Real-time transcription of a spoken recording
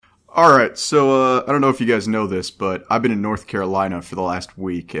All right, so I don't know if you guys know this, but I've been in North Carolina for the last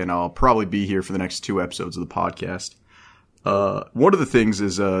week, and I'll probably be here for the next 2 episodes of the podcast. One of the things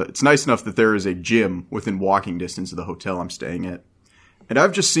is it's nice enough that there is a gym within walking distance of the hotel I'm staying at. And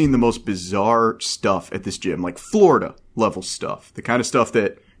I've just seen the most bizarre stuff at this gym, like Florida-level stuff. The kind of stuff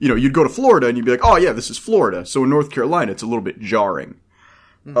that, you'd go to Florida and you'd be like, oh yeah, this is Florida. So in North Carolina, it's a little bit jarring.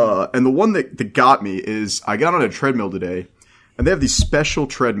 Mm-hmm. And the one that got me is I got on a treadmill today, and they have these special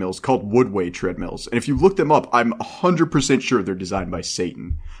treadmills called Woodway treadmills. And if you look them up, I'm 100% sure they're designed by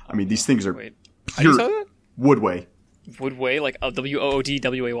Satan. I mean, these things are Wait, pure how do you say that? Woodway. Woodway, like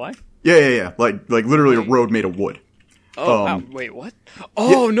Woodway? Yeah. Like literally a road made of wood. Oh, wow. Wait, what?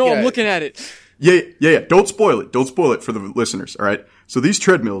 Oh, yeah, no, yeah. I'm looking at it. Yeah. Don't spoil it. Don't spoil it for the listeners, all right? So these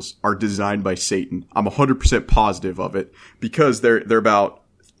treadmills are designed by Satan. I'm 100% positive of it because they're about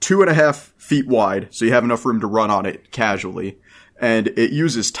 2.5 feet wide, so you have enough room to run on it casually. And it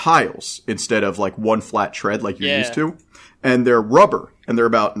uses tiles instead of like one flat tread like you're used to. And they're rubber, and they're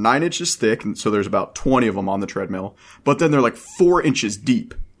about 9 inches thick, and so there's about 20 of them on the treadmill. But then they're like 4 inches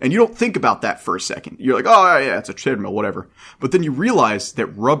deep. And you don't think about that for a second. You're like, oh yeah, it's a treadmill, whatever. But then you realize that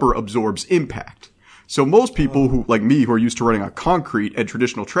rubber absorbs impact. So most people who, like me, who are used to running on concrete and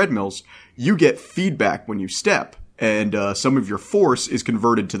traditional treadmills, you get feedback when you step. And some of your force is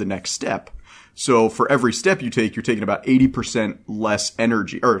converted to the next step. So for every step you take, you're taking about 80% less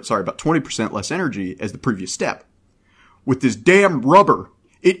energy, about 20% less energy as the previous step. With this damn rubber,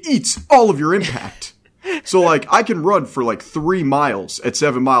 it eats all of your impact. So like I can run for like 3 miles at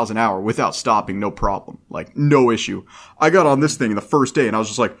 7 miles an hour without stopping, no problem. Like no issue. I got on this thing the first day and I was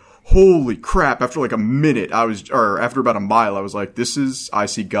just like, holy crap. After like a minute, after about a mile, I was like, I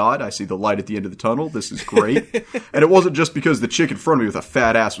see God. I see the light at the end of the tunnel. This is great. And it wasn't just because the chick in front of me with a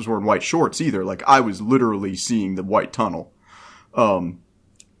fat ass was wearing white shorts either. Like I was literally seeing the white tunnel.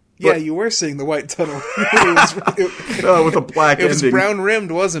 Yeah, you were seeing the white tunnel. With a black ending. It was brown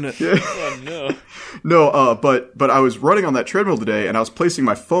rimmed, wasn't it? Yeah. Oh no. No, but I was running on that treadmill today, and I was placing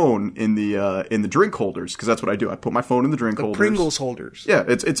my phone in the drink holders because that's what I do. I put my phone in the drink holders. Pringles holders. Yeah,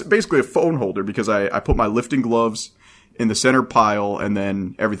 it's basically a phone holder because I put my lifting gloves in the center pile and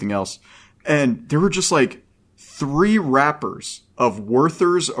then everything else. And there were just like 3 wrappers of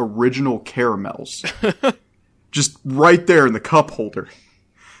Werther's Original Caramels, just right there in the cup holder.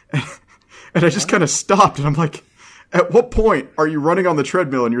 And I just kind of stopped, and I'm like, at what point are you running on the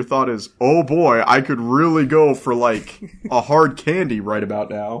treadmill and your thought is, oh boy, I could really go for like a hard candy right about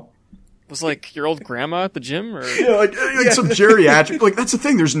now? Was like your old grandma at the gym? Or? Yeah, like some geriatric. Like that's the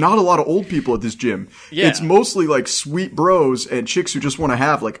thing, there's not a lot of old people at this gym. Yeah. It's mostly like sweet bros and chicks who just want to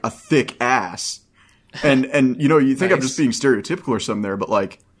have like a thick ass. And you think nice. I'm just being stereotypical or something there, but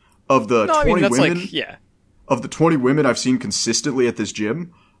like of the 20 women, of the 20 women I've seen consistently at this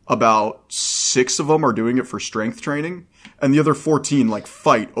gym, about 6 of them are doing it for strength training, and the other 14 like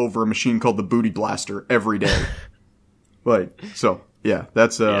fight over a machine called the Booty Blaster every day.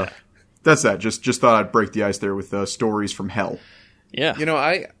 That's that. Just thought I'd break the ice there with stories from hell. Yeah.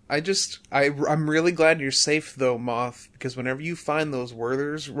 I'm really glad you're safe though, Moth, because whenever you find those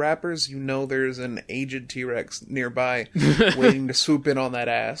Werther's wrappers, there's an aged T-Rex nearby waiting to swoop in on that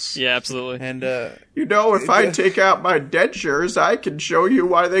ass. Yeah, absolutely. And, if I take out my dentures, I can show you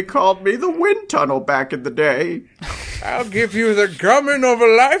why they called me the wind tunnel back in the day. I'll give you the gumming of a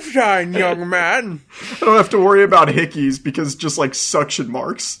lifetime, young man. I don't have to worry about hickeys because just like suction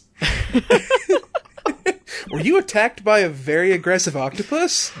marks. Were you attacked by a very aggressive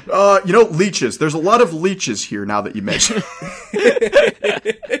octopus? Leeches. There's a lot of leeches here now that you mention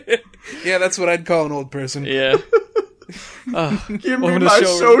it. Yeah, that's what I'd call an old person. Yeah. Give me my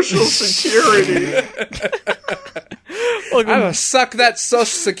social security. I'm gonna suck that social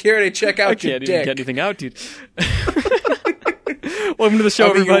security check out your dick. I can't even get anything out, dude. Welcome to the show,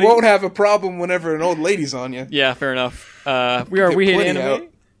 everybody. You won't have a problem whenever an old lady's on you. Yeah, fair enough. We hate anime.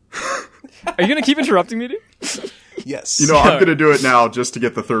 Are you going to keep interrupting me, dude? Yes. I'm going to do it now just to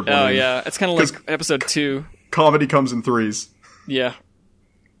get the third one. Oh, yeah. It's kind of like episode 2. Comedy comes in 3s. Yeah.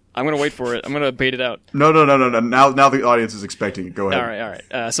 I'm going to wait for it. I'm going to bait it out. No. Now the audience is expecting it. Go ahead. All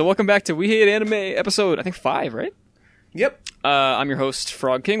right. So welcome back to We Hate Anime episode, I think 5, right? Yep. I'm your host,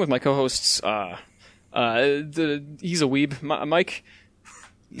 Frog King, with my co-hosts, he's a weeb, Mike.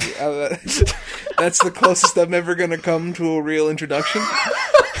 Yeah, that's the closest I'm ever going to come to a real introduction.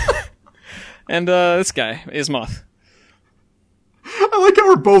 And this guy is Moth. I like how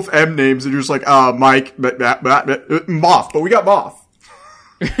we're both M names and you're just like, Mike, Moth, but we got Moth.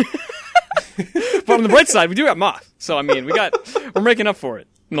 But on the bright side, we do got Moth. So, I mean, we're making up for it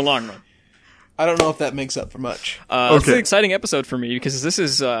in the long run. I don't know if that makes up for much. It's an exciting episode for me because this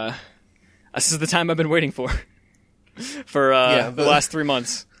is the time I've been waiting for the last 3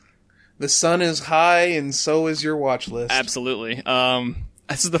 months. The sun is high, and so is your watch list. Absolutely.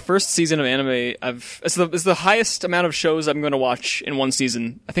 This is the first season of anime It's the highest amount of shows I'm going to watch in one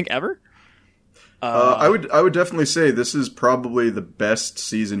season, I think, ever. I would definitely say this is probably the best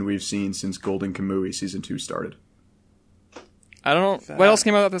season we've seen since Golden Kamuy Season 2 started. I don't know. What else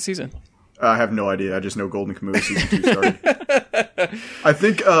came out that season? I have no idea. I just know Golden Kamuy Season 2 started. I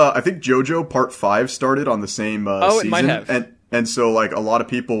think JoJo Part 5 started on the same season. It might have. And so, like, a lot of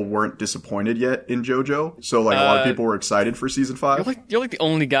people weren't disappointed yet in JoJo. So, like, a lot of people were excited for Season 5. You're like the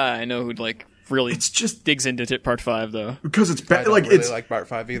only guy I know who'd, like, really it's just digs into Part 5, though. Because it's I don't really like Part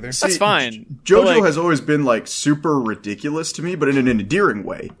 5 either. That's fine. JoJo has always been, like, super ridiculous to me, but in an endearing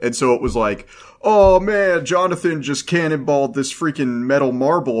way. And so it was like, oh man, Jonathan just cannonballed this freaking metal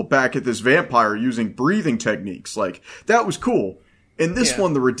marble back at this vampire using breathing techniques. Like, that was cool. In this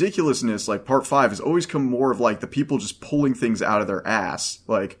one, the ridiculousness, like, Part 5 has always come more of, like, the people just pulling things out of their ass.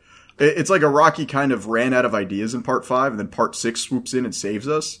 Like, it's like a Rocky kind of ran out of ideas in Part 5, and then Part 6 swoops in and saves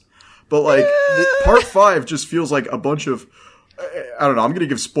us. But, like, Part 5 just feels like a bunch of... I don't know, I'm gonna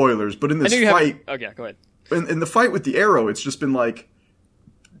give spoilers, but in this fight... Okay, go ahead. In the fight with the arrow, it's just been like...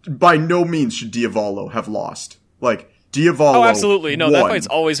 By no means should Diavolo have lost. Like, Diavolo Oh, absolutely. No, won. that fight's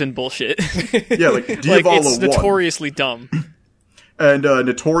always been bullshit. Yeah, like, Diavolo like, it's won. notoriously dumb. And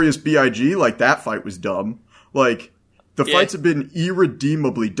Notorious B.I.G., like, that fight was dumb. Like, the fights have been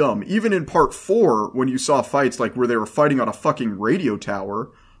irredeemably dumb. Even in Part 4, when you saw fights, like, where they were fighting on a fucking radio tower,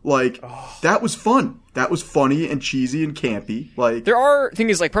 like, that was fun. That was funny and cheesy and campy. Like,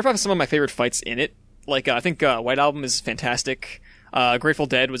 Thing is, like, Part 5 has some of my favorite fights in it. Like, I think White Album is fantastic. Grateful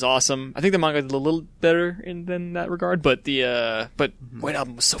Dead was awesome. I think the manga did a little better in that regard, but White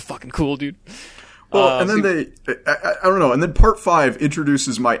Album was so fucking cool, dude. Well, and then I don't know, and then Part 5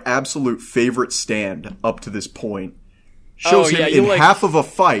 introduces my absolute favorite stand up to this point. Shows him in half of a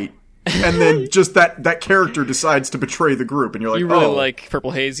fight, and then just that character decides to betray the group, and you're like, you really like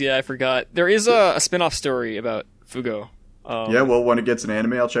Purple Haze, yeah, I forgot. There is a spin-off story about Fugo. Yeah, well, when it gets an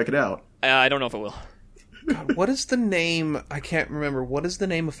anime, I'll check it out. I don't know if it will. God, what is the name? I can't remember. What is the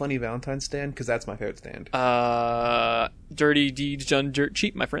name of Funny Valentine's stand? Because that's my favorite stand. Dirty Deeds Done Dirt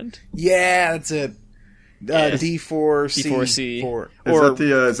Cheap, my friend. Yeah, that's it. D4C. D4C. Or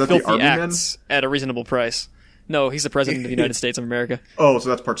Is that the Army Men? Acts at a reasonable price. No, he's the president of the United States of America. Oh, so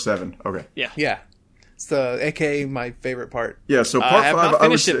that's Part 7. Okay. Yeah. It's the AKA my favorite part. Yeah, so Part 5, I have not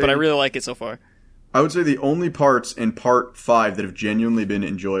finished it, but I really like it so far. I would say the only parts in Part 5 that have genuinely been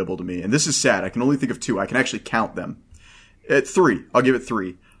enjoyable to me, and this is sad, I can only think of 2. I can actually count them. 3. I'll give it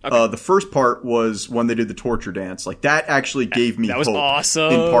 3. Okay. The first part was when they did the torture dance. Like, that actually gave me hope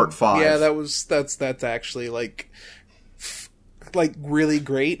awesome. In Part 5. Yeah, that's actually, like really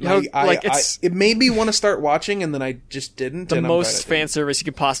great. It made me want to start watching, and then I just didn't. The most fan service you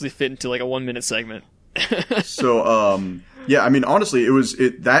could possibly fit into, like, a 1-minute segment. So, yeah, I mean, honestly,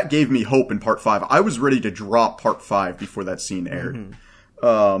 that gave me hope in Part 5. I was ready to drop Part 5 before that scene aired.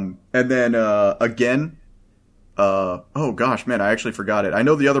 Mm-hmm. And then, again, oh gosh, man, I actually forgot it. I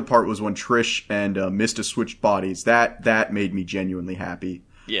know the other part was when Trish and Mista switched bodies. That made me genuinely happy.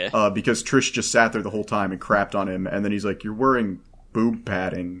 Yeah. Because Trish just sat there the whole time and crapped on him, and then he's like, "You're wearing boob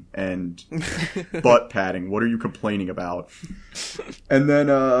padding and butt padding. What are you complaining about?" And then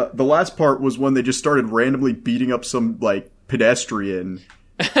the last part was when they just started randomly beating up some, like, pedestrian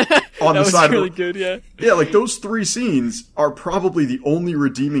on the side. That was really good, yeah. Yeah, like, those 3 scenes are probably the only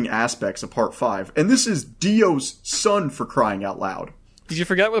redeeming aspects of Part 5. And this is Dio's son, for crying out loud. Did you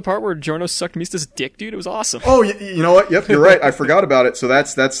forget the part where Giorno sucked Mista's dick, dude? It was awesome. Oh, you know what? Yep, you're right. I forgot about it. So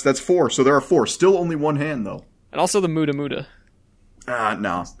that's 4. So there are 4. Still only one hand, though. And also the Muda Muda.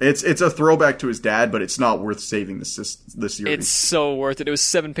 No. It's a throwback to his dad, but it's not worth saving this series. It's so worth it. It was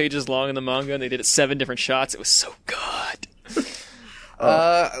 7 pages long in the manga, and they did it 7 different shots. It was so good.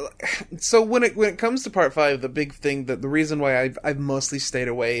 So when it comes to Part 5, the big thing, the reason why I've mostly stayed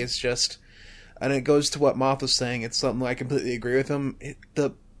away is just, and it goes to what Moth was saying, it's something I completely agree with him.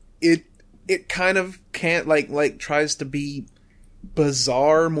 It kind of can't, like tries to be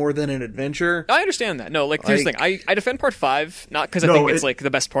bizarre more than an adventure. I understand that. No, like, here's the thing. I defend Part 5, not because I think it's like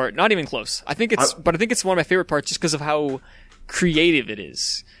the best part, not even close. I think it's one of my favorite parts just because of how creative it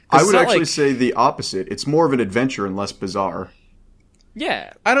is. I would actually say the opposite. It's more of an adventure and less bizarre.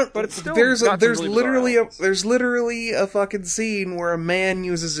 Yeah, I don't. But it's still there's really literally a fucking scene where a man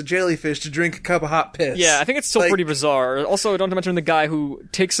uses a jellyfish to drink a cup of hot piss. Yeah, I think it's still pretty bizarre. Also, don't mention the guy who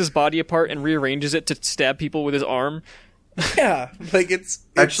takes his body apart and rearranges it to stab people with his arm. Yeah, like it's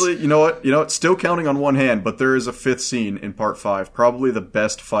Actually, you know what? Still counting on one hand, but there is a fifth scene in part 5, probably the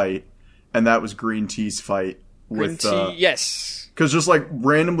best fight, and that was Green Tea's fight Green with tea, yes. because just like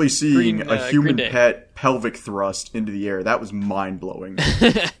randomly seeing Green, a human Green Day. pet pelvic thrust into the air, that was mind blowing.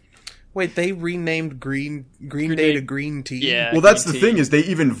 Wait, they renamed Green Day Day. to Green Tea? Yeah. Well, that's Green the tea. thing is they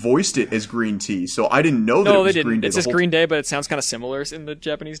even voiced it as Green Tea, so I didn't know that it No, was they Green didn't. Day. It's the just whole Green Day, but it sounds kind of similar in the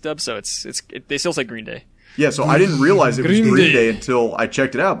Japanese dub, so they still say Green Day. Yeah, so I didn't realize it was Green Green Day. Day until I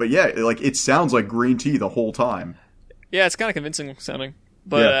checked it out. But yeah, like it sounds like Green Tea the whole time. Yeah, it's kind of convincing sounding.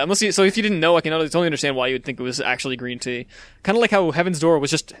 But Yeah. if you didn't know, I can totally understand why you would think it was actually Green Tea. Kind of like how Heaven's Door was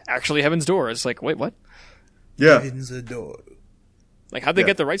just actually Heaven's Door. It's like, wait, what? Yeah. Opens the door. Like, how'd they Yeah.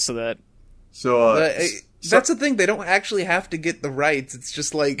 get the rights to that? So That's the thing. They don't actually have to get the rights. It's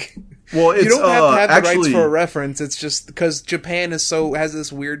just like well, it's you don't have to have the actually rights for a reference. It's just because Japan has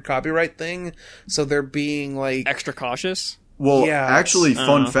this weird copyright thing, so they're being like Extra cautious? well, Yeah, actually,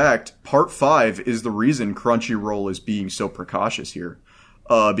 fun Uh-huh. fact: Part 5 is the reason Crunchyroll is being so precautious here,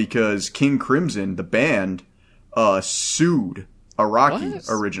 because King Crimson, the band, sued Araki What?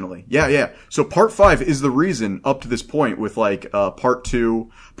 originally. Yeah. So Part 5 is the reason up to this point with like Part 2.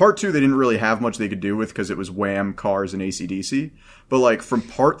 Part 2 they didn't really have much they could do with because it was Wham, Cars, and AC/DC. But like from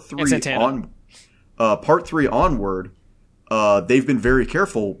Part 3 Santana. Part 3 onward, they've been very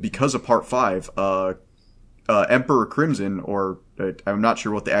careful because of Part 5. Emperor Crimson, or I'm not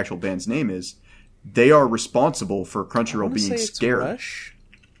sure what the actual band's name is, they are responsible for I Crunchyroll wanna being say it's scared. Rush?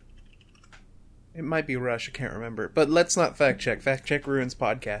 It might be Rush. I can't remember. But let's not fact check. Fact check ruins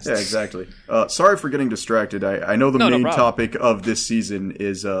podcasts. Yeah, exactly. Sorry for getting distracted. I know the No main problem. topic of this season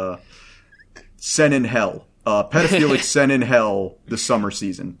is Sen in Hell. Pedophilic Sen in Hell, the summer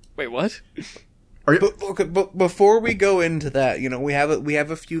season. Wait, what? But before we go into that, we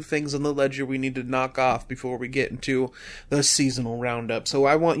have a few things on the ledger we need to knock off before we get into the seasonal roundup. So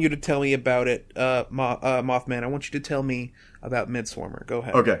I want you to tell me about it, Mothman. I want you to tell me about Midsommar. Go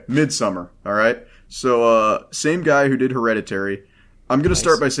ahead. Okay, Midsummer. All right. So, same guy who did Hereditary. I'm going to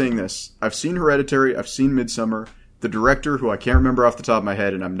start by saying this. I've seen Hereditary. I've seen Midsummer. The director, who I can't remember off the top of my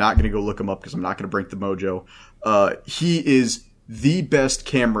head, and I'm not going to go look him up because I'm not going to break the mojo. He is the best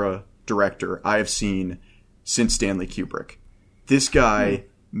camera director I have seen since Stanley Kubrick. This guy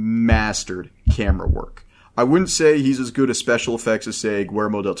mastered camera work. I wouldn't say he's as good at special effects as, say,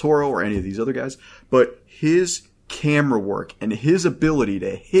 Guillermo del Toro or any of these other guys, but his camera work and his ability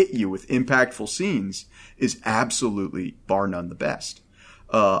to hit you with impactful scenes is absolutely, bar none, the best.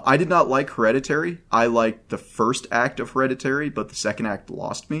 I did not like Hereditary. I liked the first act of Hereditary, but the second act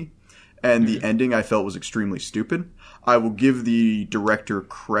lost me. And the ending I felt was extremely stupid. I will give the director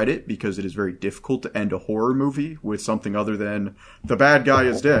credit because it is very difficult to end a horror movie with something other than the bad guy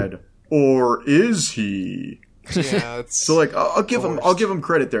is dead. Or is he? Yeah, it's So like I'll give him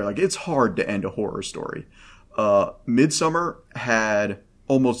credit there. Like it's hard to end a horror story. Midsummer had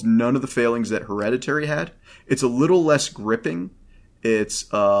almost none of the failings that Hereditary had. It's a little less gripping. It's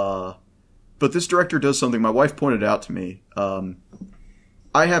but this director does something my wife pointed out to me.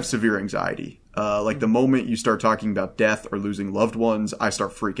 I have severe anxiety. Like the moment you start talking about death or losing loved ones, I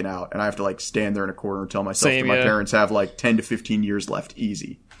start freaking out and I have to like stand there in a corner and tell myself Same, that my yeah. parents have like 10 to 15 years left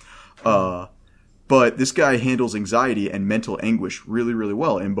easy. But this guy handles anxiety and mental anguish really, really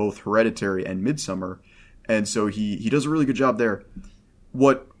well in both Hereditary and Midsummer. And so he does a really good job there.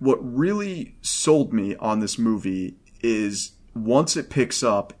 What really sold me on this movie is once it picks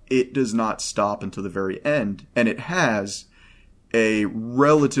up, it does not stop until the very end. And it has a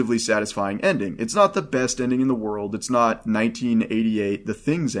relatively satisfying ending. It's not the best ending in the world. It's not 1988, The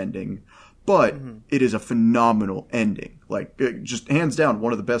Thing's ending. But it is a phenomenal ending. Like, just hands down,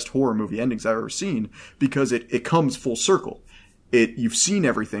 one of the best horror movie endings I've ever seen because it comes full circle. You've seen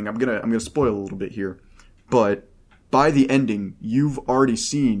everything. I'm gonna spoil a little bit here. But by the ending, you've already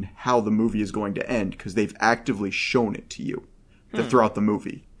seen how the movie is going to end because they've actively shown it to you throughout the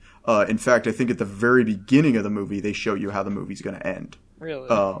movie. In fact, I think at the very beginning of the movie, they show you how the movie's going to end. Really?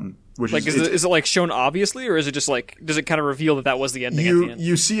 Which Like, is it like shown obviously, or is it just like, does it kind of reveal that was the ending at the end?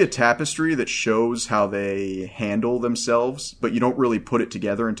 you see a tapestry that shows how they handle themselves, but you don't really put it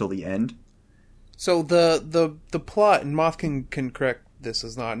together until the end. So the plot, and Moth can correct this,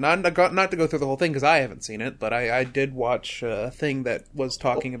 is not to go through the whole thing because I haven't seen it, but I did watch a thing that was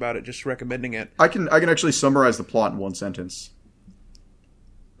talking about it, just recommending it. I can actually summarize the plot in one sentence.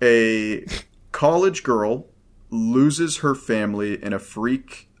 A college girl loses her family in a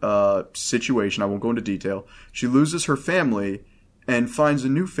freak situation. I won't go into detail. She loses her family and finds a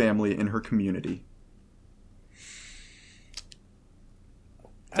new family in her community.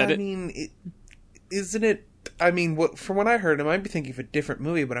 That I it? mean, isn't it? I mean, from what I heard, I might be thinking of a different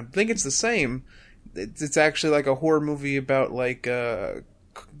movie, but I think it's the same. It's actually like a horror movie about like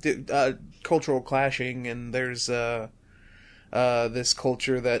cultural clashing, and there's this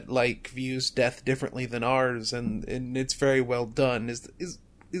culture that like views death differently than ours, and it's very well done.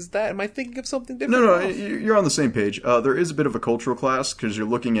 Is that? Am I thinking of something different? No, you're on the same page. There is a bit of a cultural clash because you're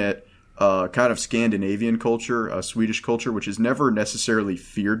looking at kind of Scandinavian culture, Swedish culture, which has never necessarily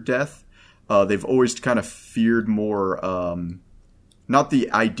feared death. They've always kind of feared more, not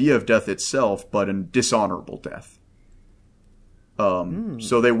the idea of death itself, but a dishonorable death.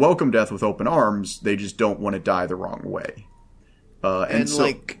 So they welcome death with open arms. They just don't want to die the wrong way. And so,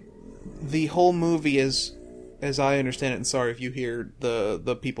 like the whole movie is, as I understand it, and sorry if you hear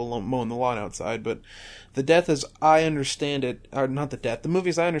the people mowing the lawn outside, but the death, as I understand it, or not the death, the movie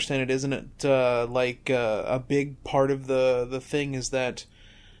as I understand it, isn't it a big part of the thing is that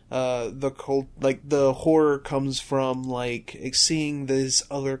the horror comes from like seeing this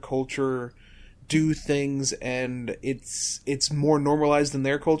other culture do things, and it's more normalized than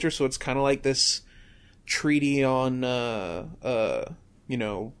their culture, so it's kind of like this treaty on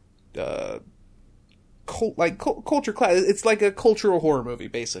culture class. It's like a cultural horror movie,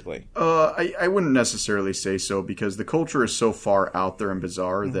 basically. I wouldn't necessarily say so, because the culture is so far out there and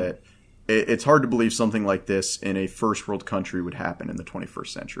bizarre that it's hard to believe something like this in a first world country would happen in the 21st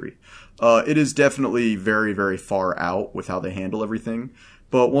century. It is definitely very, very far out with how they handle everything.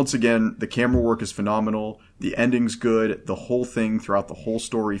 But once again, the camera work is phenomenal. The ending's good. The whole thing throughout the whole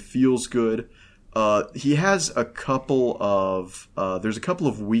story feels good. He has a couple of there's a couple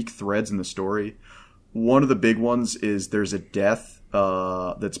of weak threads in the story. One of the big ones is there's a death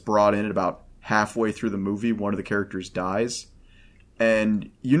that's brought in at about halfway through the movie. One of the characters dies,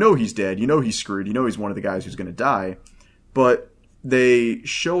 and you know he's dead. You know he's screwed. You know he's one of the guys who's going to die. But they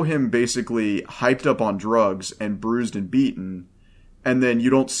show him basically hyped up on drugs and bruised and beaten, and then you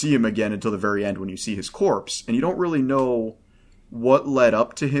don't see him again until the very end when you see his corpse, and you don't really know what led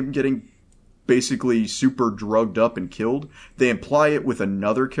up to him getting basically super drugged up and killed. They imply it with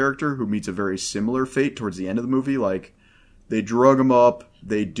another character who meets a very similar fate towards the end of the movie. Like, they drug him up,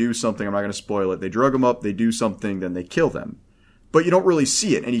 they do something, I'm not going to spoil it, they drug him up, they do something, then they kill them. But you don't really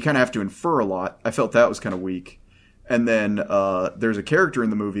see it, and you kind of have to infer a lot. I felt that was kind of weak. And then there's a character in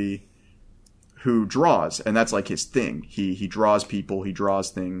the movie who draws, and that's like his thing. He draws people, he draws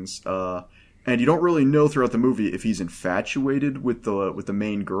things, and you don't really know throughout the movie if he's infatuated with the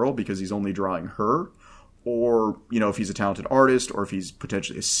main girl because he's only drawing her, or, you know, if he's a talented artist, or if he's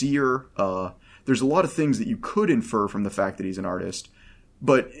potentially a seer. There's a lot of things that you could infer from the fact that he's an artist,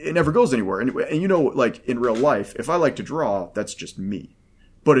 but it never goes anywhere. And you know, like, in real life, if I like to draw, that's just me.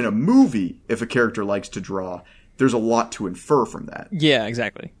 But in a movie, if a character likes to draw, there's a lot to infer from that. Yeah,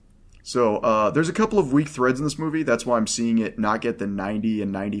 exactly. So there's a couple of weak threads in this movie. That's why I'm seeing it not get the 90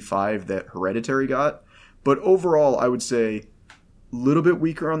 and 95 that Hereditary got. But overall, I would say a little bit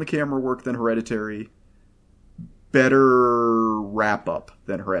weaker on the camera work than Hereditary. Better wrap-up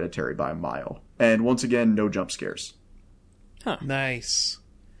than Hereditary by a mile. And once again, no jump scares. Huh. Nice.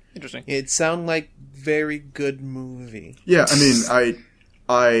 Interesting. It sounded like very good movie. Yeah, I mean,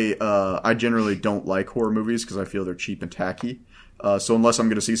 I generally don't like horror movies because I feel they're cheap and tacky. So unless I'm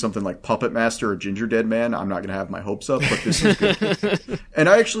going to see something like Puppet Master or Ginger Dead Man, I'm not going to have my hopes up, but this is good. And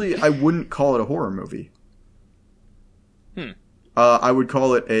I wouldn't call it a horror movie. I would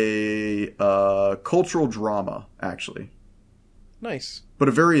call it a cultural drama, actually. Nice. But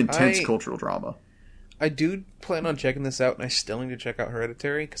a very intense cultural drama. I do plan on checking this out, and I still need to check out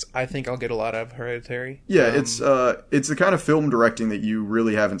Hereditary, because I think I'll get a lot out of Hereditary. Yeah, it's the kind of film directing that you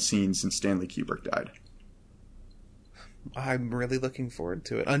really haven't seen since Stanley Kubrick died. I'm really looking forward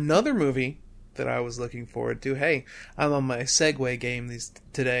to it. Another movie that I was looking forward to, hey, I'm on my Segway game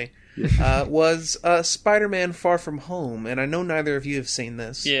today, was Spider-Man Far From Home, and I know neither of you have seen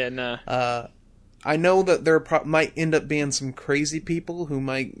this. Yeah, nah. I know that there might end up being some crazy people who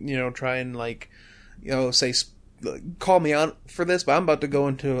might, try and, say, call me out for this, but I'm about to go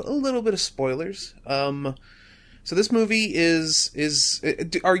into a little bit of spoilers. So this movie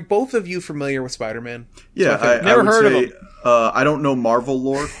are both of you familiar with Spider-Man? Yeah, I would heard say, of him. I don't know Marvel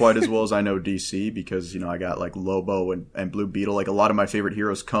lore quite as well as I know DC because, I got like Lobo and Blue Beetle. Like a lot of my favorite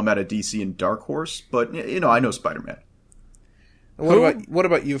heroes come out of DC and Dark Horse, but I know Spider-Man. What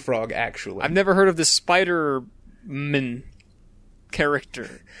about you, Frog, actually? I've never heard of the Spider-Man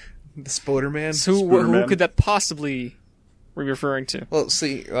character. The Spoderman? So who could that possibly be referring to? Well,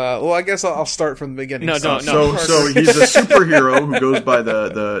 see, I guess I'll start from the beginning. No. So he's a superhero who goes by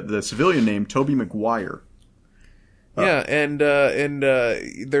the civilian name Tobey Maguire. Yeah, and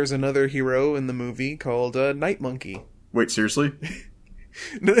there's another hero in the movie called Night Monkey. Wait, seriously?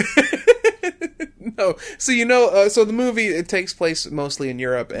 No, so so the movie, it takes place mostly in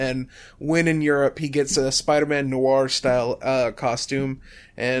Europe, and when in Europe, he gets a Spider-Man noir style costume,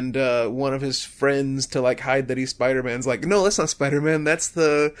 and one of his friends, to like hide that he's Spider-Man's like, no, that's not Spider-Man, that's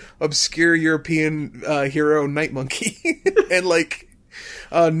the obscure European hero Night Monkey, and like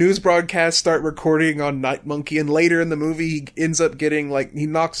news broadcasts start recording on Night Monkey, and later in the movie, he ends up getting like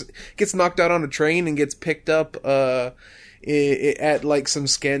gets knocked out on a train and gets picked up at like some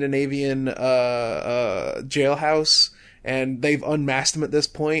Scandinavian jailhouse, and they've unmasked him at this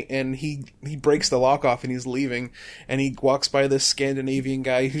point, and he breaks the lock off and he's leaving, and he walks by this Scandinavian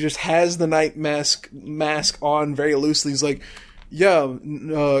guy who just has the night mask on very loosely. He's like, yeah,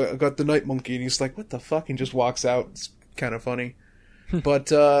 I got the Night Monkey, and he's like, what the fuck, and just walks out. It's kind of funny. But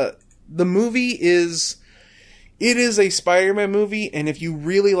the movie is a Spider-Man movie, and if you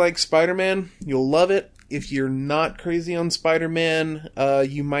really like Spider-Man, you'll love it. If you're not crazy on Spider-Man,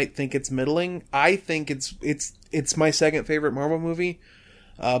 you might think it's middling. I think it's my second favorite Marvel movie,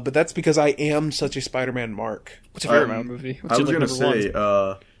 but that's because I am such a Spider-Man mark. What's your favorite Marvel movie? I was going to say,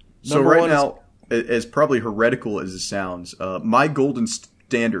 so Number right one now, as probably heretical as it sounds, my golden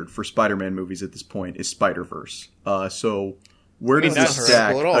standard for Spider-Man movies at this point is Spider-Verse. So where does that's this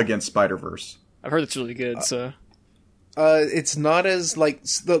stack heretical at all. against Spider-Verse? I've heard it's really good, so... It's not as, like,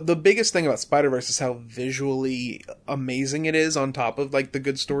 the biggest thing about Spider-Verse is how visually amazing it is, on top of, like, the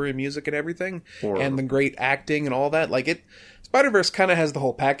good story and music and everything, and the great acting and all that. Like, Spider-Verse kind of has the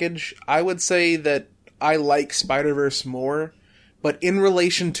whole package. I would say that I like Spider-Verse more, but in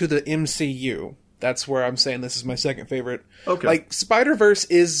relation to the MCU, that's where I'm saying this is my second favorite. Okay. Like, Spider-Verse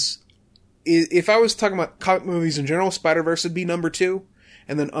is if I was talking about comic movies in general, Spider-Verse would be number 2,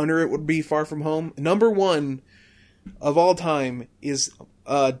 and then under it would be Far From Home. Number 1... of all time is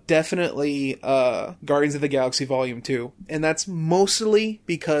definitely Guardians of the Galaxy Volume 2. And that's mostly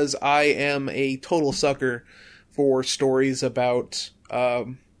because I am a total sucker for stories about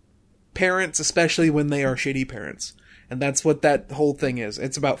parents, especially when they are shitty parents. And that's what that whole thing is.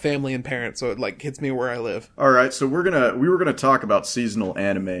 It's about family and parents, so it like hits me where I live. All right, so we were gonna talk about seasonal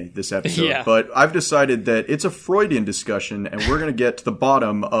anime this episode, Yeah. but I've decided that it's a Freudian discussion, and we're gonna get to the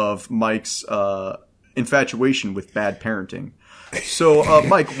bottom of Mike's infatuation with bad parenting. So,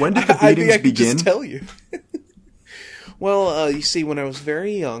 Mike, when did the I think beatings I could begin? just tell you. Well, you see, when I was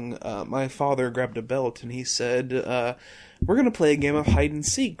very young, my father grabbed a belt and he said, we're going to play a game of hide and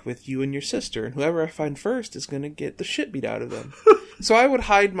seek with you and your sister, and whoever I find first is going to get the shit beat out of them. So I would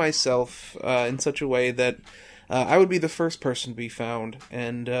hide myself in such a way that I would be the first person to be found,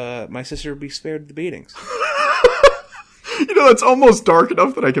 and my sister would be spared the beatings. You know, it's almost dark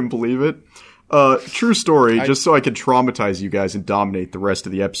enough that I can believe it. True story, just so I can traumatize you guys and dominate the rest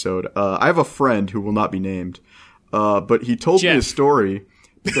of the episode. I have a friend who will not be named, but he told me a Jeff. story.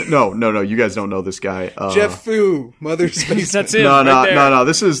 No, you guys don't know this guy. Jeff Fu, Mother's Basement. That's it. No.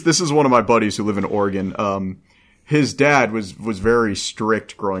 This is one of my buddies who live in Oregon. His dad was very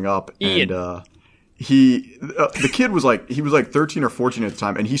strict growing up, Ian. and the kid was like 13 or 14 at the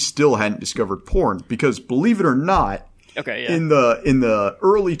time, and he still hadn't discovered porn because, believe it or not, Okay, yeah. in the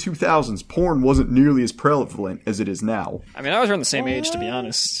early 2000s, porn wasn't nearly as prevalent as it is now. I mean, I was around the same age, to be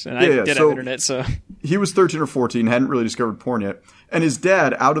honest, and I Yeah, did so- have internet, so... He was 13 or 14, hadn't really discovered porn yet, and his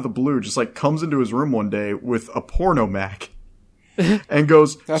dad, out of the blue, just like comes into his room one day with a porno Mac and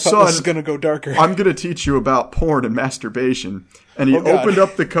goes, I thought "Son, this was going to go darker. I'm going to teach you about porn and masturbation." And he Oh, God. opened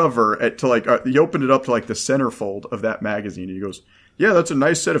up the cover he opened it up to like the centerfold of that magazine. And he goes, "Yeah, that's a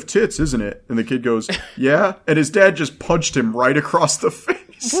nice set of tits, isn't it?" And the kid goes, "Yeah." And his dad just punched him right across the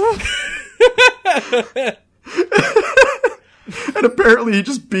face. And apparently he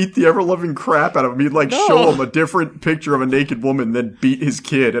just beat the ever-loving crap out of him. He'd like show him a different picture of a naked woman, then beat his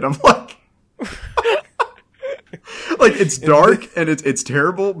kid. And I'm like... like, it's dark and it's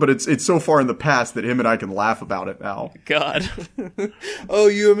terrible, but it's so far in the past that him and I can laugh about it now. God. Oh,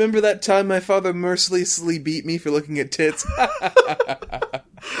 you remember that time my father mercilessly beat me for looking at tits?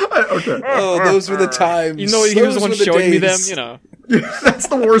 Okay. Oh, those were the times. You know, he was the one Those were showing me them, days. you know. That's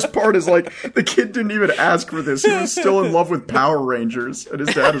the worst part is like, the kid didn't even ask for this. He was still in love with Power Rangers. And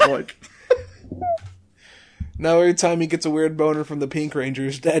his dad is like... Now every time he gets a weird boner from the Pink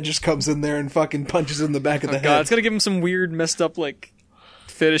Rangers, Dad just comes in there and fucking punches him in the back of the God, head. it's gonna give him some weird, messed up, like,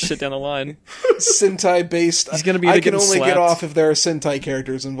 fetish shit down the line. Sentai based. He's gonna be I like can getting only get slapped. off if there are Sentai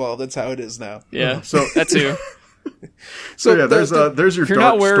characters involved. That's how it is now. Yeah, So- that too. So yeah, the- there's your If you're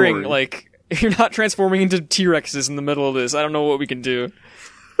dark not wearing, story. like, if you're not transforming into T-Rexes in the middle of this, I don't know what we can do.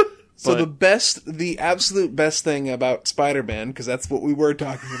 So the absolute best thing about Spider-Man, because that's what we were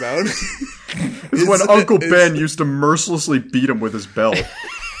talking about, is when Uncle Ben used to mercilessly beat him with his belt.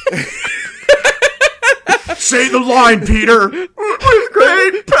 Say the line, Peter! With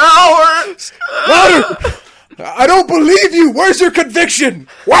great power! Louder! I don't believe you! Where's your conviction?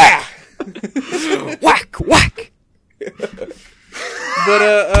 Whack! Whack! Whack!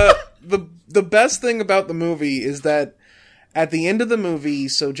 But the best thing about the movie is that at the end of the movie,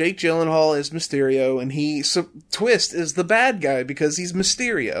 so Jake Gyllenhaal is Mysterio, and Twist is the bad guy because he's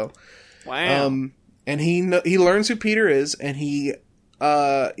Mysterio. Wow. And he learns who Peter is, and he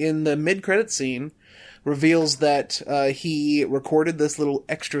in the mid-credit scene reveals that he recorded this little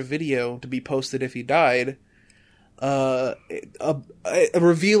extra video to be posted if he died,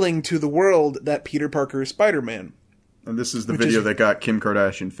 revealing to the world that Peter Parker is Spider-Man. And this is the video that got Kim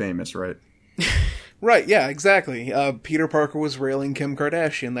Kardashian famous, right? Right, yeah, exactly. Peter Parker was railing Kim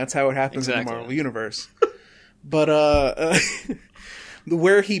Kardashian. That's how it happens in the Marvel Universe. But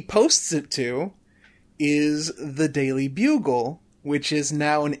where he posts it to is the Daily Bugle, which is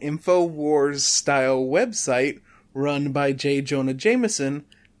now an InfoWars-style website run by J. Jonah Jameson,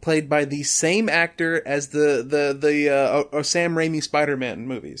 played by the same actor as the Sam Raimi Spider-Man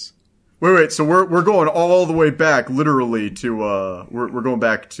movies. Wait, so we're going all the way back, literally, to, we're going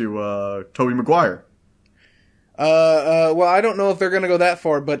back to, Tobey Maguire. Well, I don't know if they're gonna go that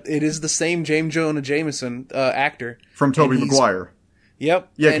far, but it is the same James Jonah Jameson, actor. From Tobey Maguire. Yep.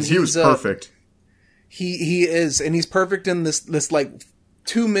 Yeah, because he was perfect. He is, and he's perfect in this like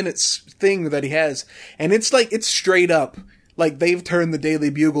 2 minutes thing that he has, and it's straight up like they've turned the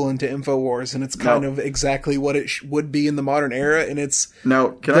Daily Bugle into InfoWars, and it's kind of exactly what it would be in the modern era, and it's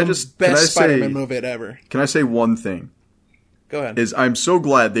best Spider-Man movie ever. Can I say one thing? Go ahead. I'm so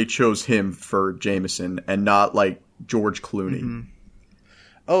glad they chose him for Jameson and not like George Clooney. Mm-hmm.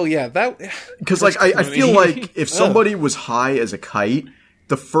 Oh yeah, because like I feel like if somebody was high as a kite,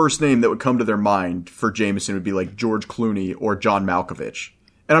 the first name that would come to their mind for Jameson would be like George Clooney or John Malkovich.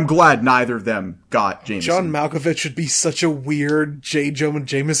 And I'm glad neither of them got Jameson. John Malkovich would be such a weird J. Jonah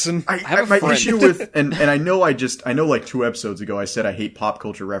Jameson. I have a my issue with, and I know like 2 episodes ago I said I hate pop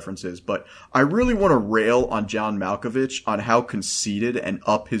culture references, but I really want to rail on John Malkovich on how conceited and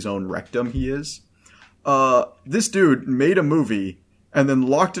up his own rectum he is. This dude made a movie and then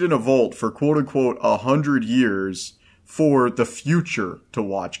locked it in a vault for quote unquote 100 years for the future to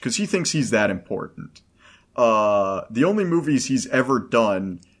watch, because he thinks he's that important. The only movies he's ever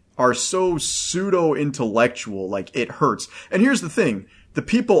done are so pseudo-intellectual, like it hurts. And here's the thing, the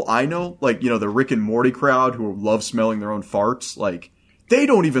people I know, like, the Rick and Morty crowd who love smelling their own farts, like, they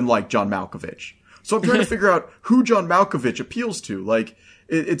don't even like John Malkovich. So I'm trying to figure out who John Malkovich appeals to. Like,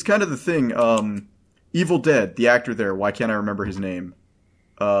 it's kind of the thing, Evil Dead, the actor there, why can't I remember his name?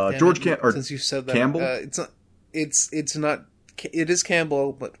 Since you said that, Campbell? It's not. It is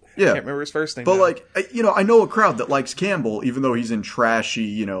Campbell, but yeah. I can't remember his first name. But now. like, I know a crowd that likes Campbell, even though he's in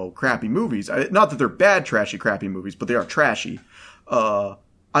trashy, crappy movies. Not that they're bad, trashy, crappy movies, but they are trashy. I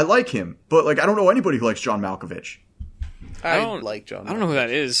like him, but like, I don't know anybody who likes John Malkovich. I like John. I don't know who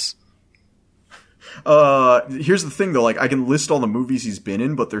that is. Here's the thing though, like, I can list all the movies he's been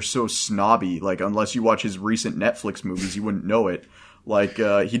in, but they're so snobby. Like, unless you watch his recent Netflix movies, you wouldn't know it. Like,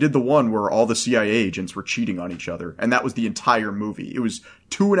 he did the one where all the CIA agents were cheating on each other, and that was the entire movie. It was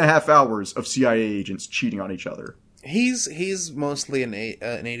 2.5 hours of CIA agents cheating on each other. He's mostly an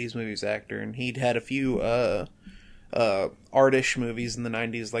 80s movies actor, and he'd had a few artish movies in the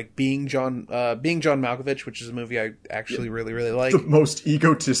 90s, like Being John Malkovich, which is a movie I actually really, really like. The most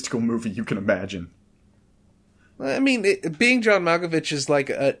egotistical movie you can imagine. I mean, Being John Malkovich is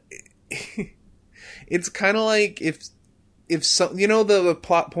like it's kind of like if some, the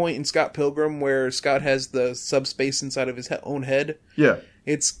plot point in Scott Pilgrim where Scott has the subspace inside of his own head. Yeah,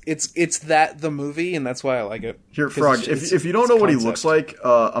 it's that the movie, and that's why I like it. Here, Frog, if you don't know what he looks like,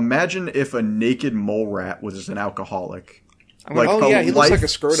 imagine if a naked mole rat was an alcoholic. He looks like a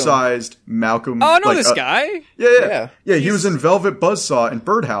scrotum. Life-sized Malcolm. Oh, I know this guy. Yeah. He was in Velvet Buzzsaw and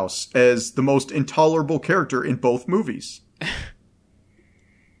Birdhouse as the most intolerable character in both movies.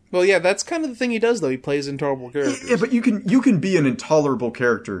 Well, yeah, that's kind of the thing he does, though. He plays intolerable characters. Yeah, but you can be an intolerable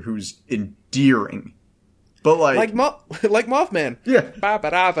character who's endearing. But like Mothman. Yeah.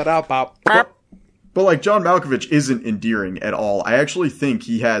 But like John Malkovich isn't endearing at all. I actually think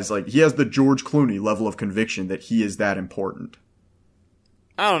he has the George Clooney level of conviction that he is that important.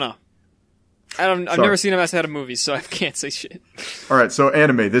 I don't know. I've never seen him outside of movies, so I can't say shit. All right, so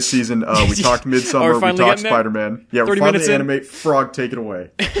anime this season. We talked Midsummer, we talked Spider-Man. Yeah, we're finally anime. Frog, take it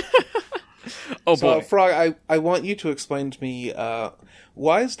away. Oh boy, Frog, I want you to explain to me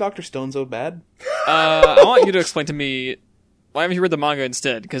Why is Dr. Stone so bad? I want you to explain to me. Why haven't you read the manga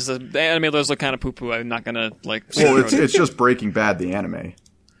instead? Because the anime does look kind of poo-poo. I'm not gonna like. Well, it's just Breaking Bad, the anime.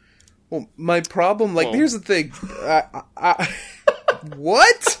 Well, my problem, Well. here's the thing.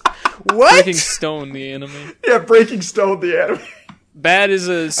 What? What? Breaking Stone, the anime. Yeah, Breaking Stone, the anime. Bad is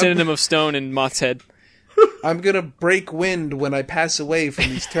a synonym of stone in Moth's head. I'm gonna break wind when I pass away from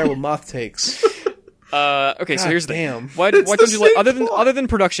these terrible moth takes. Okay, so God here's the damn. thing. Why It's don't the you like same plot. other than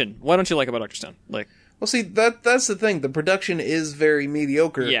production? Why don't you like about Dr. Stone? Like, Well, see, that's the thing. The production is very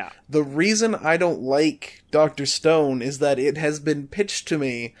mediocre. Yeah. The reason I don't like Dr. Stone is that it has been pitched to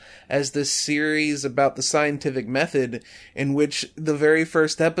me as this series about the scientific method in which the very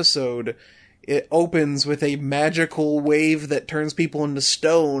first episode, it opens with a magical wave that turns people into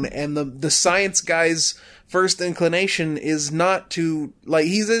stone, and the science guy's first inclination is not to,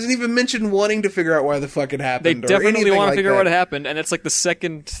 he doesn't even mention wanting to figure out why the fuck it they happened. definitely want to figure out what happened, and it's like the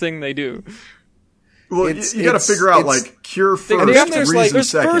second thing they do. Well, you got to figure out cure first, And then there's reason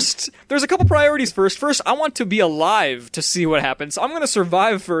second. there's a couple priorities first. First, I want to be alive to see what happens. So I'm going to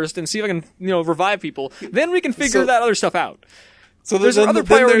survive first and see if I can, revive people. Then we can figure that other stuff out. So There's other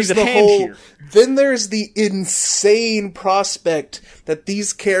priorities at hand here. Then there's the insane prospect that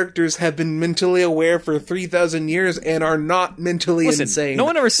these characters have been mentally aware for 3,000 years and are not mentally Listen, insane. no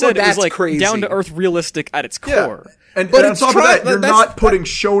one ever said it was that's crazy. down to earth, realistic at its core. Yeah. And But on it's top of that, you're that's- not putting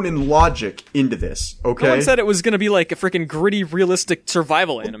shonen logic into this, okay? No one said it was going to be like a freaking gritty, realistic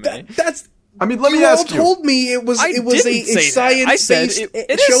survival anime. That's. I mean, let me you all ask you. told me it was I a didn't say that. science I said based it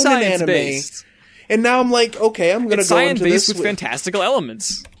is shonen science anime, based. and now I'm like, okay, I'm gonna It's go science into based this with fantastical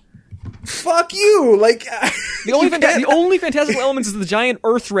elements. Fuck you! The only you can't- the only fantastical elements is the giant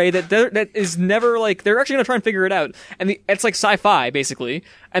Earth ray that is never like they're actually gonna try and figure it out, and it's like sci-fi basically,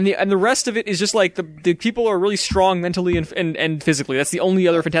 and the rest of it is just like the people are really strong mentally and physically. That's the only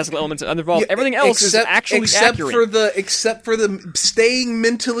other fantastical elements involved. Yeah, Everything else is actually accurate. Except for the staying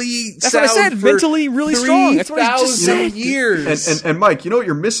mentally. That's what I sound said, for mentally really strong. That's what I just 3,000 said. years. And Mike, you know what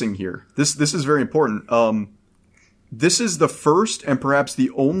you're missing here? This is very important. This is the first and perhaps the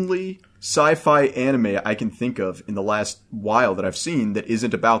only sci-fi anime I can think of in the last while that I've seen that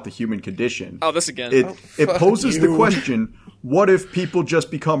isn't about the human condition. Oh, this again. It poses the you. question, what if people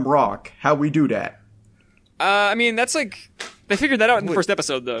just become rock? How we do that? I mean, that's like they figured that out in the first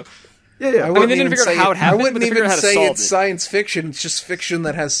episode, though. Yeah. I mean, wouldn't they didn't even figure out say how it happened, I wouldn't but they even figured out how to say solve it's it. science fiction. It's just fiction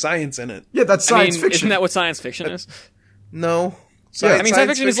that has science in it. Yeah, that's science fiction. Isn't that what science fiction is? No. Yeah, I mean,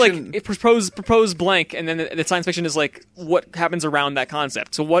 science fiction is like it propose blank, and then the science fiction is like what happens around that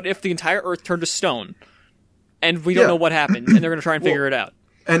concept. So, what if the entire Earth turned to stone, and we don't Yeah. know what happened, and they're going to try and figure it out?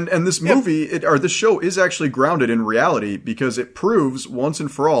 And this movie, or this show, is actually grounded in reality because it proves once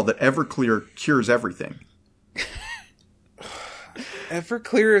and for all that Everclear cures everything.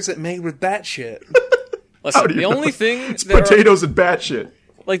 Everclear is it made with bat shit? Listen, do you the know? only thing It's that are- potatoes and batshit.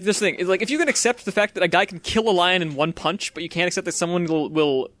 like this thing is like if you can accept the fact that a guy can kill a lion in one punch, but you can't accept that someone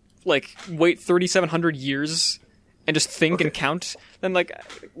will like wait 3,700 years and just think and count, then like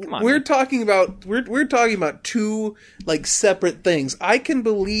come on. We're man. talking about two separate things. I can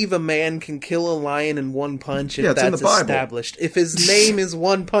believe a man can kill a lion in one punch if Yeah, it's in that's the Bible. established. If his name is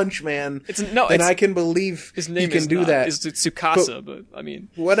One Punch Man, then it's- I can believe His name he can is do not, that. It's Tsukasa, but I mean,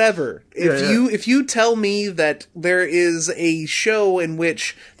 Whatever. If you tell me that there is a show in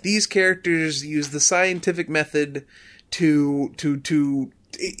which these characters use the scientific method to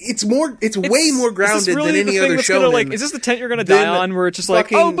it's way more grounded really than any other show. Is this the tent you're gonna die on? Where it's just like,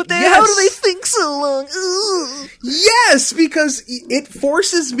 fucking- oh, but yes. how do they think so long? Ugh. Yes, because it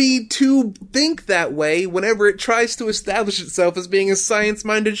forces me to think that way whenever it tries to establish itself as being a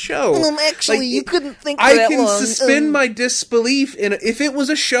science-minded show. Actually, you couldn't think I that can long. suspend my disbelief in if it was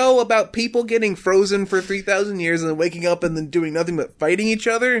a show about people getting frozen for 3,000 years and then waking up and then doing nothing but fighting each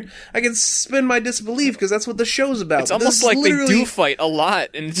other. I can suspend my disbelief because that's what the show's about. It's But almost this like is they literally- do fight a lot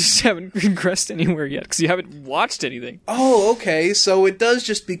and just haven't progressed anywhere yet because you haven't watched anything. Oh, okay. So it does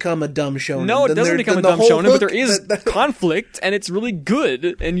just become a dumb shonen. No, it Then doesn't there- become a then the dumb whole shonen, but there book- is conflict and it's really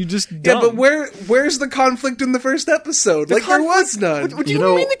good, and you just Yeah, dumb. but where's the conflict in the first episode? There was none. What do You you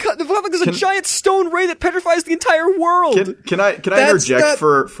know, mean the conflict? There's a can- giant stone ray that petrifies the entire world. Can I That's interject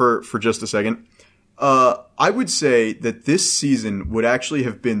not- for just a second? I would say that this season would actually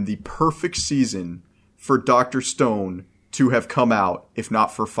have been the perfect season for Dr. Stone to have come out if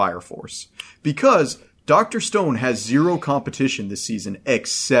not for Fire Force. Because Dr. Stone has zero competition this season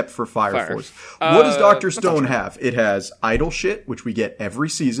except for Fire Force. What does Dr. Stone have? It has idol shit, which we get every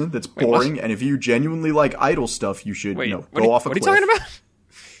season. That's boring. And if you genuinely like idol stuff, you should Wait, go what off a are you cliff. talking about?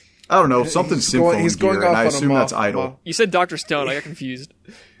 I don't know, something Symphony he's going gear, and off I on a assume that's Moth- Idol. You said Dr. Stone. I got confused.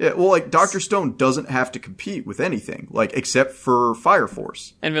 Yeah, well, like, Dr. Stone doesn't have to compete with anything, like, except for Fire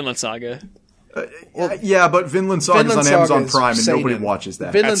Force. And Vinland Saga. Yeah, but Vinland Saga is on Saga Amazon is Prime, and nobody seinen. watches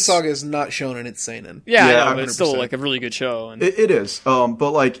that. Vinland That's- Saga is not shown in its seinen. Yeah, Yeah, I know, but it's still 100%. like a really good show. And It is,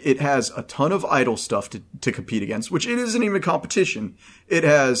 but like it has a ton of idol stuff to compete against, which it isn't even competition. It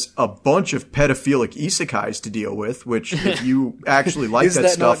has a bunch of pedophilic isekais to deal with, which if you actually like Is that,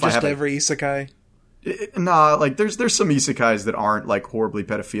 that stuff, not I just haven't. every isekai? Nah, like there's some isekais that aren't like horribly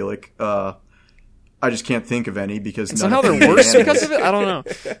pedophilic. I just can't think of any because somehow they're worse because of it? I don't know.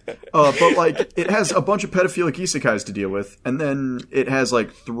 But like it has a bunch of pedophilic isekais to deal with, and then it has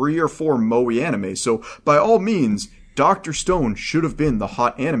like 3 or 4 moe anime. So by all means, Dr. Stone should have been the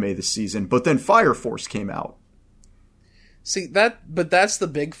hot anime this season, but then Fire Force came out. See but that's the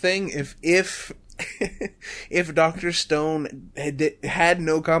big thing. If if Dr. Stone had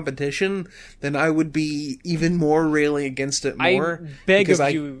no competition, then I would be even more railing against it more. I beg because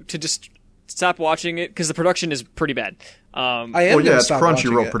of you to just stop watching it because the production is pretty bad. I am Well, yeah, gonna it's stop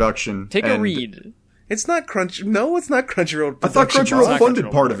watching Crunchyroll it. production. Take a and read. It's not Crunch. No, it's not Crunchyroll. I thought production. Crunchyroll not funded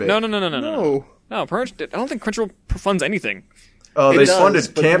Crunchyroll. part of it. No. No. No, I don't think Crunchyroll funds anything. They It does, funded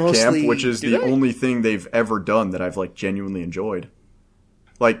but Camp mostly- Camp, which is Do the they? only thing they've ever done that I've like genuinely enjoyed.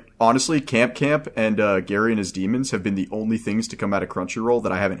 Like honestly, Camp Camp and Gary and His Demons have been the only things to come out of Crunchyroll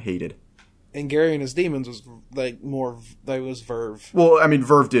that I haven't hated. And Gary and His Demons was like more. That was Verve. Well, I mean,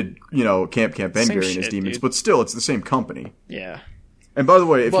 Verve did, Camp Camp and Same Gary and His shit, Demons, dude. but still, it's the same company. Yeah. And by the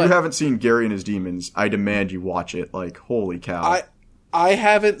way, if you But- haven't seen Gary and His Demons, I demand you watch it. Like, holy cow. I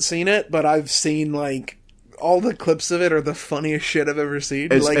haven't seen it, but I've seen like all the clips of it are the funniest shit I've ever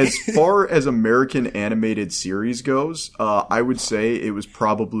seen. As far as American animated series goes, I would say it was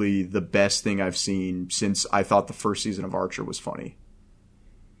probably the best thing I've seen since I thought the first season of Archer was funny.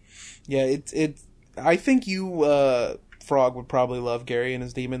 Yeah, I think you, Frog, would probably love Gary and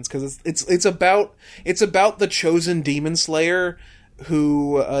His Demons because it's about the chosen demon slayer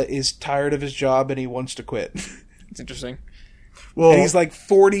who is tired of his job and he wants to quit. It's interesting. Well, And he's like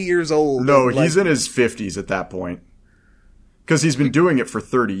 40 years old. no, and, he's like, in his 50s at that point. Because he's been doing it for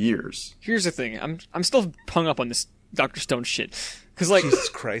 30 years. Here's the thing. I'm still hung up on this Dr. Stone shit. Because like, Jesus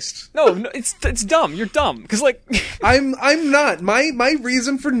Christ. no, it's dumb. You're dumb. Because like, I'm not. My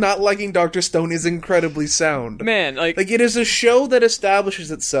reason for not liking Dr. Stone is incredibly sound. man, like Like, it is a show that establishes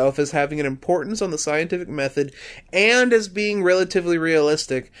itself as having an importance on the scientific method and as being relatively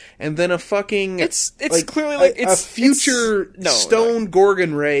realistic, and then a fucking... It's clearly like a future Stone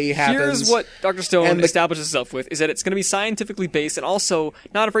Gorgon ray happens. Here's what Dr. Stone and establishes itself with, is that it's going to be scientifically based and also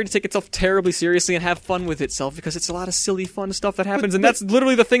not afraid to take itself terribly seriously and have fun with itself because it's a lot of silly, fun stuff that happens, and that's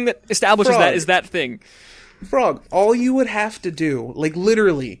literally the thing that establishes Frog. that is that thing. Frog, all you would have to do, like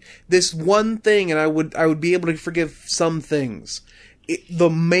literally, this one thing, and I would be able to forgive some things. The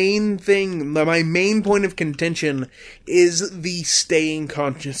main thing, my main point of contention is the staying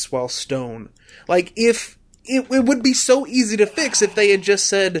conscious while stone. Like, if it would be so easy to fix if they had just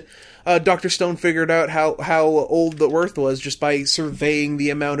said, Dr. Stone figured out how old the Earth was just by surveying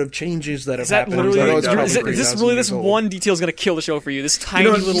the amount of changes that have Is that happened. literally? Oh, it's probably Is this 3,000 really years this old. one detail is going to kill the show for you? This tiny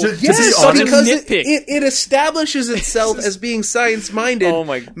know, little. to This be is Yes, such a because nitpick. it establishes itself as being science-minded. Oh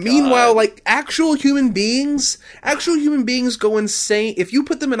my God. Meanwhile, like, actual human beings go insane. If you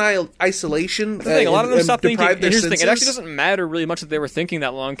put them in isolation, The thing, a lot of them and stop thinking. deprive And their here's the thing: it actually senses- doesn't matter really much that they were thinking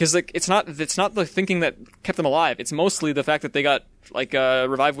that long because like it's not the thinking that kept them alive. It's mostly the fact that they got like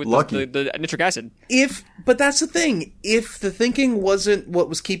revived with Lucky. the nitric acid. But that's the thing. If the thinking wasn't what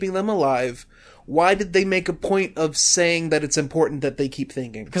was keeping them alive, why did they make a point of saying that it's important that they keep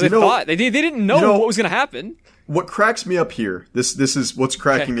thinking? Because they thought they didn't know what was going to happen. What cracks me up here, this is what's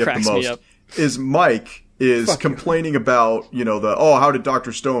cracking me up the cracks me most, up. is Mike is Fuck you. complaining about, how did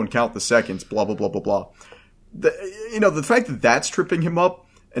Dr. Stone count the seconds, blah, blah, blah, blah, blah. The fact that that's tripping him up,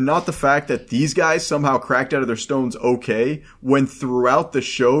 and not the fact that these guys somehow cracked out of their stones okay, when throughout the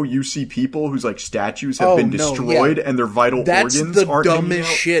show you see people whose like statues have been destroyed and their vital That's organs the aren't hanging dumbest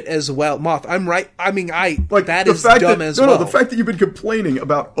out. shit as well. Moth, I'm right. I mean, Like that the is fact dumb that, as no, well. No, the fact that you've been complaining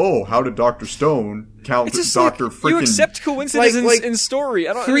about, how did Dr. Stone count It's just Dr. like, freaking... you accept coincidence Like- in story.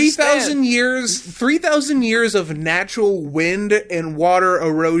 I don't 3,000 understand. 3,000 years of natural wind and water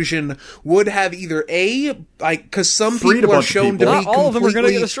erosion would have either because some Freed a people are bunch of shown to people. be Not all of them are going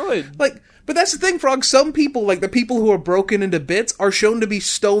to completely- get destroyed. Like, but that's the thing, Frog. Some people, like the people who are broken into bits, are shown to be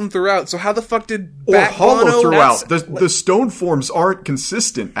stone throughout. So how the fuck did Or Bat hollow Guano- throughout. The stone forms aren't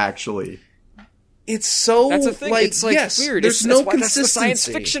consistent, actually. it's so That's the thing. like, It's like yes, weird. there's That's no why that's the science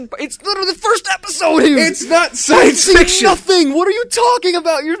consistency. fiction. It's literally the first episode. Dude. It's not science Seen fiction. Nothing. What are you talking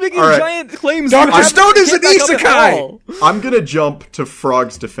about? You're making All right. giant claims. Dr. You haven't Stone is hit an back up at isekai! all. I'm gonna jump to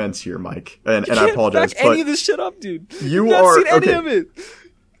Frog's defense here, Mike, and I Can't apologize, back but any of this shit up, dude. you You've not are- seen any okay. of it.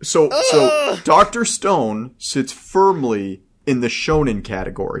 so Dr. Stone sits firmly in the shonen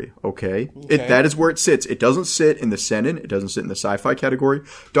category, okay? That is where it sits. It doesn't sit in the seinen. It doesn't sit in the sci-fi category.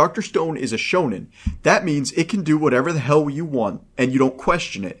 Dr. Stone is a shonen. That means it can do whatever the hell you want, and you don't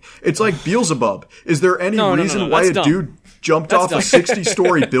question it. It's like Beelzebub. Is there any No, reason no, why that's a dumb. dude jumped That's off dumb. a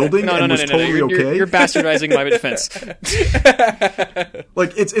 60-story building No, and was totally okay? You're bastardizing my defense.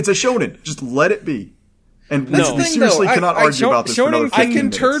 Like, it's a shonen. Just let it be. And That's we the thing, seriously though. cannot I- argue about this for another shonen- 15 I can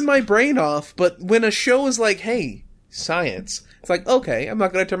minutes. turn my brain off, but when a show is like, hey, science, it's like, okay, I'm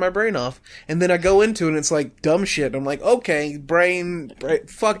not going to turn my brain off. And then I go into it and it's like dumb shit. I'm like, okay, brain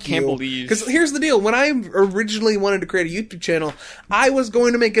fuck you. Can't believe- Because here's the deal. When I originally wanted to create a YouTube channel, I was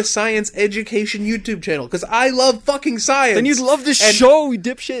going to make a science education YouTube channel because I love fucking science. Then you'd love this And- show, you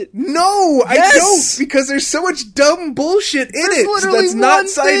dipshit. No, I Yes! don't, because there's so much dumb bullshit in There's it literally that's not one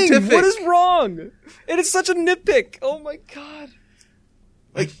thing. scientific. What is wrong? And it's such a nitpick. Oh my god.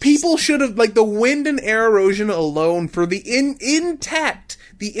 Like, people should have, like, the wind and air erosion alone for the intact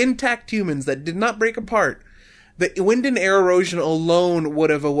humans that did not break apart. The wind and air erosion alone would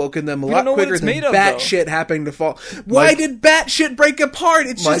have awoken them a don't lot know what quicker it's than made of, bat though. shit happening to fall. Why Mike- did bat shit break apart?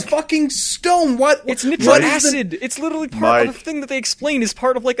 It's just Mike- fucking stone. What? It's what nitric is the- acid. It's literally part Mike. of the thing that they explain is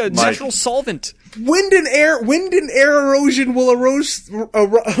part of like a natural solvent. Wind and air erosion will erode It's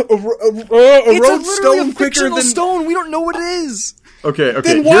erode literally stone a quicker fictional than. stone. We don't know what it is. Okay,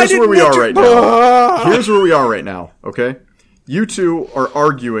 Then why here's did where we are nature- right now. Here's where we are right now, okay? You two are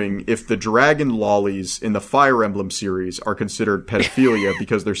arguing if the dragon lollies in the Fire Emblem series are considered pedophilia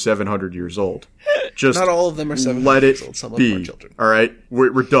because they're 700 years old. Just Not all of them are 700 let years it old. Some of them are be. children. All right,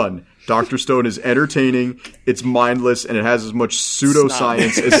 we're done. Dr. Stone is entertaining, it's mindless, and it has as much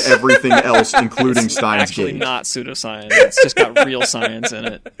pseudoscience as everything else, including Steins Actually, Gate. not pseudoscience. It's just got real science in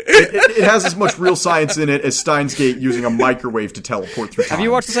it. It has as much real science in it as Steins Gate using a microwave to teleport through time. Have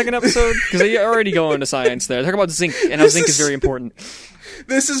you watched the second episode? Because they already go into science there. Talk about zinc and how zinc is very important.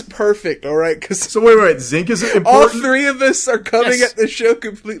 This is perfect, all right? Because So wait, zinc is important? all three of us are coming Yes. at the show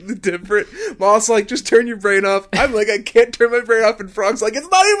completely different. Mom's like, just turn your brain off. I'm like, I can't turn my brain off. And Frog's like, it's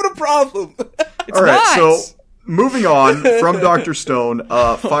not even a problem. All right, not. so moving on from Dr. Stone,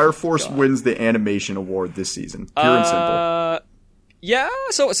 Fire Force wins the animation award this season. Pure and simple. Yeah.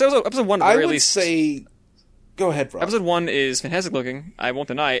 So episode one, at the I very would least. say, go ahead, Frog. Episode 1 is fantastic looking. I won't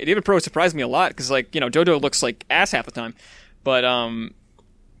deny it. David Pro surprised me a lot because, like, Jojo looks like ass half the time. But,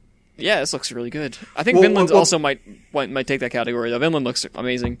 yeah, this looks really good. I think Well, Vinland's well- also might take that category, though. Vinland looks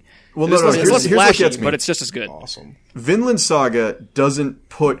amazing. Well, It's less here's what flashy, gets me. but it's just as good. Awesome. Vinland Saga doesn't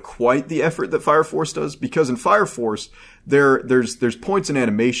put quite the effort that Fire Force does, because in Fire Force, there's points in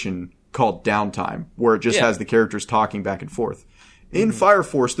animation called downtime, where it just Yeah. has the characters talking back and forth. In Fire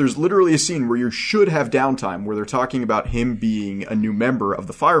Force, there's literally a scene where you should have downtime, where they're talking about him being a new member of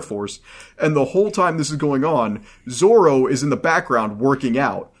the Fire Force, and the whole time this is going on, Zoro is in the background working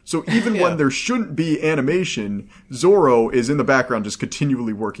out. So even when there shouldn't be animation, Zoro is in the background just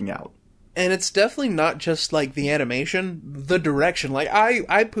continually working out. And it's definitely not just, like, the animation, the direction. Like,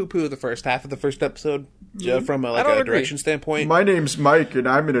 I poo-poo the first half of the first episode from, I don't a agree. direction standpoint. My name's Mike, and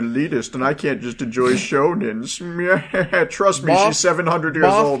I'm an elitist, and I can't just enjoy shonens. Trust me, Moff, she's 700 years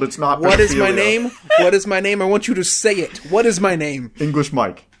Moff, old. It's not What is my pedophilia. name? What is my name? I want you to say it. What is my name? English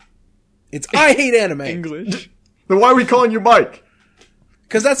Mike. It's I hate anime. English. Then why are we calling you Mike?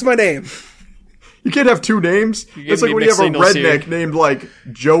 Because that's my name. You can't have two names. You're It's giving like me when you have a mixed signals redneck named, like,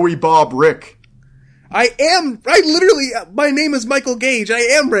 Joey Bob Rick. I literally, my name is Michael Gage. I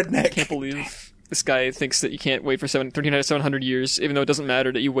am redneck. Can't believe this guy thinks that you can't wait for 700 years, even though it doesn't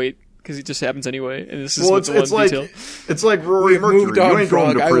matter that you wait, because it just happens anyway. And this is Well, what's the it's one like detail. it's like Rory We've Mercury. moved You on, ain't going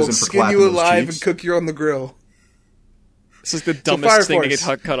Frog. to I will prison for skin clapping you those alive cheeks. and cook you on the grill. This is the Fire dumbest thing to get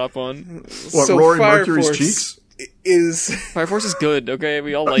Force. cut up on. What, So Rory Fire Mercury's Force cheeks? Is Fire Force is good, okay?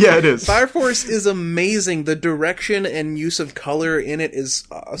 We all like Yeah, it is. Fire Force is amazing. The direction and use of color in it is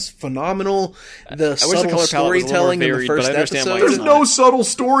phenomenal. The the subtle color palette was a little more storytelling in the varied, but I first understand why episode. it's There's not. no subtle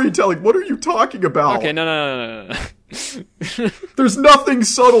storytelling. What are you talking about? Okay, no. There's nothing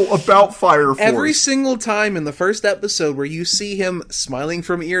subtle about Fire Force. Every single time in the first episode where you see him smiling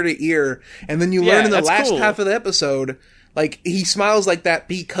from ear to ear, and then you Yeah, learn in the that's last cool. half of the episode Like, he smiles like that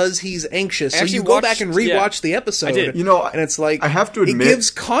because he's anxious. So actually you go back and watched- rewatch yeah, the episode. I did. You know, and it's like, I have to admit, it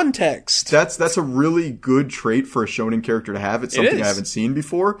gives context. that's a really good trait for a shonen character to have. It's something is. I haven't seen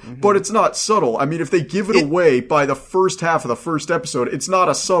before, but it's not subtle. I mean, if they give it away by the first half of the first episode, it's not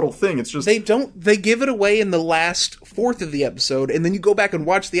a subtle thing. It's just They give it away in the last fourth of the episode, and then you go back and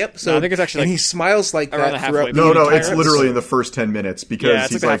watch the episode. No, I think it's actually and like he smiles like around that the halfway throughout point. the no, entire it's literally in episode. the first 10 minutes Yeah, because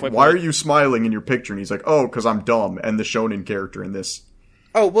it's he's like like, the halfway "Why are point. you smiling in your picture?" And he's like, "Oh, because I'm dumb." And the shonen character in this.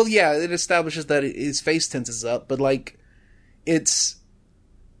 Oh, well, yeah, it establishes that his face tenses up, but, like,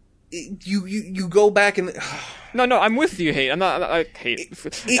 you go back and... No, I'm with you, Hate. I hate.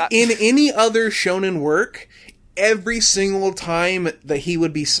 In any other shonen work, every single time that he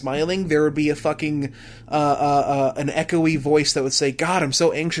would be smiling, there would be a fucking, an echoey voice that would say, God, I'm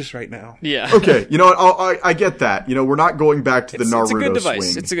so anxious right now. Yeah. Okay, you know what? I get that. You know, we're not going back to the It's a Naruto good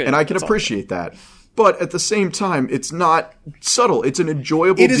device. swing, It's a good- and I can that's all. appreciate that. But at the same time, it's not subtle. It's an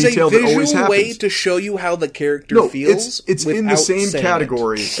enjoyable It is a detail that always visual happens. way to show you how the character No, feels. it's in the without same saying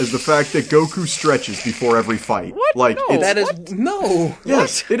category it. as the fact that Goku stretches before every fight. What? Like, No. it's, That is no.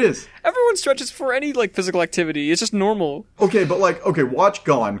 yes, it is. Everyone stretches for any like physical activity. It's just normal. Okay, but like, watch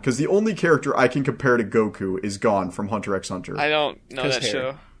Gon, because the only character I can compare to Goku is Gon from Hunter x Hunter. I don't know His that hair.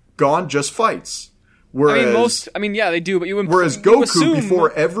 show. Gon just fights. Whereas, Yeah, they do, but you Whereas you Goku, assume,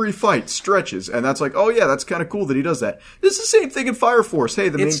 before every fight, stretches, and that's like, oh yeah, that's kind of cool that he does that. It's the same thing in Fire Force. Hey,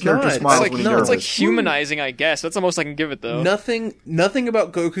 the main It's character not. smiles It's like, when he's no. nervous. it's like humanizing, I guess. That's the most I can give it, though. Nothing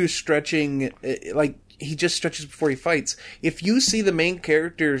about Goku stretching, like, he just stretches before he fights. If you see the main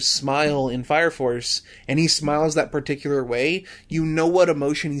character smile in Fire Force, and he smiles that particular way, you know what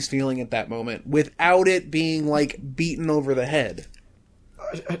emotion he's feeling at that moment, without it being, like, beaten over the head.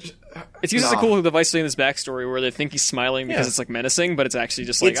 It's uses Nah. a cool device in this backstory where they think he's smiling because Yeah. it's like menacing, but it's actually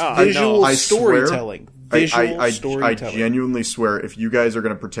just like, It's ah, visual no. I swear- storytelling. Visual I storytelling. genuinely swear, if you guys are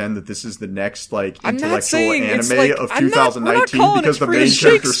going to pretend that this is the next like I'm not intellectual saying anime it's like- of I'm not- we're not 2019 calling because it the free main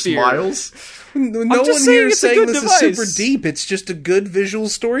character Shakespeare. smiles, No I'm one just here saying is it's a saying good this device. is super deep. It's just a good visual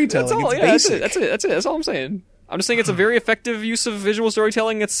storytelling. That's all. It's Yeah, basic. that's it. That's all I'm saying. I'm just saying it's a very effective use of visual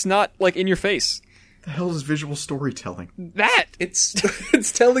storytelling. It's not like in your face. the hell is visual storytelling? That It's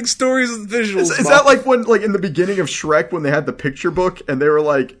it's telling stories with visuals. Is that like when, like in the beginning of Shrek, when they had the picture book and they were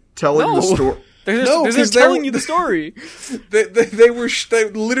like telling no. the story? They're No, just 'cause telling they're- you the story. they were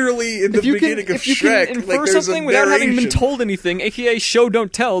literally in the beginning of if you Shrek? can infer like, there's something a without having been narration. told anything, aka show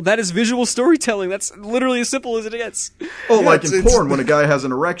don't tell, that is visual storytelling. That's literally as simple as it gets. Oh, like in it's- porn when a guy has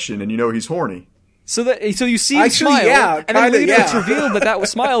an erection and you know he's horny. So you see him Actually, smile, yeah, and then kinda, later yeah. it's revealed that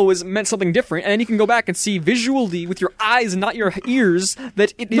smile meant something different, and then you can go back and see visually with your eyes and not your ears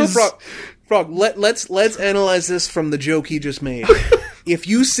that it No, is. Frog. Let's analyze this from the joke he just made. If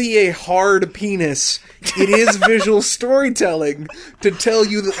you see a hard penis, it is visual storytelling to tell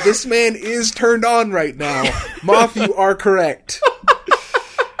you that this man is turned on right now. Moth, you are correct.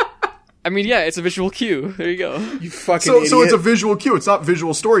 I mean, yeah, it's a visual cue. There you go. You fucking So, idiot. so it's a visual cue. It's not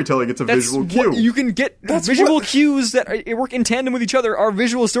visual storytelling. It's a That's visual what cue. you can get. That's Visual what- cues that work in tandem with each other are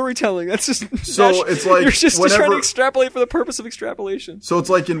visual storytelling. That's just So it's like you're just trying whenever- to extrapolate for the purpose of extrapolation. So it's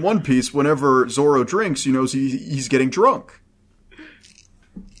like in One Piece, whenever Zoro drinks, you know he's getting drunk.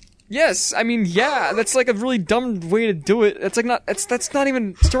 Yes, I mean, yeah, that's like a really dumb way to do it. It's like that's not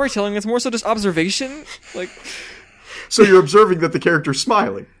even storytelling. It's more so just observation. Like So you're observing that the character's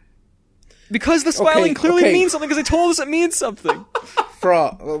smiling. because the smiling clearly okay. means something because they told us it means something.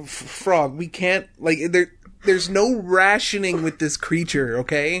 Frog, we can't, like, there's no rationing with this creature,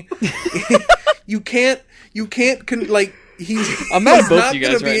 okay? you can't, like, he's I'm mad he's at both not you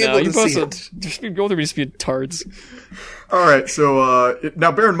gonna guys be right now. able You to both see are it. both of you just being tards. All right, so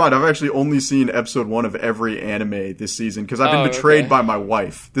now bear in mind, I've actually only seen episode 1 of every anime this season because I've been Oh, betrayed okay. by my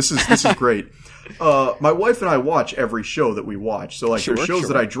wife. This is great. My wife and I watch every show that we watch. So like, there's shows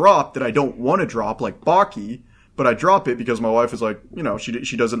that I drop that I don't want to drop, like Baki, but I drop it because my wife is like, you know,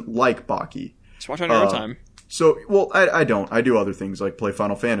 she doesn't like Baki. Just watch on your own time. So, well, I don't. I do other things like play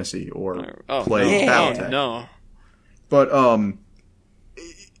Final Fantasy or play no. Battletech. No. But,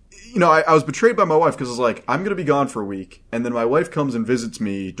 you know, I was betrayed by my wife because I was like, I'm going to be gone for a week. And then my wife comes and visits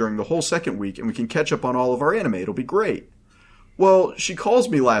me during the whole second week and we can catch up on all of our anime. It'll be great. Well, she calls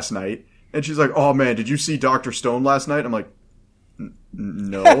me last night and she's like, oh man, did you see Dr. Stone last night? I'm like,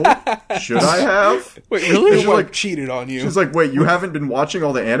 no. Should I have? Wait, Your really? She's wife like- cheated on you. She's like, wait, you haven't been watching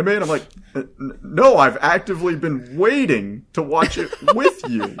all the anime? And I'm like, no, I've actively been waiting to watch it with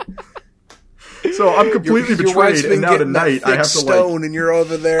you. So I'm completely Your wife's betrayed, been and now getting that tonight I thick have to stone, and you're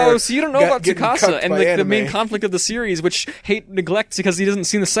over there. Oh, so you don't know about getting Tsukasa cucked and by the main anime. conflict of the series, which Hate neglects because he doesn't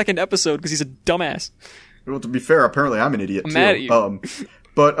see the second episode because he's a dumbass. Well, to be fair, apparently I'm an idiot I'm too. mad at you.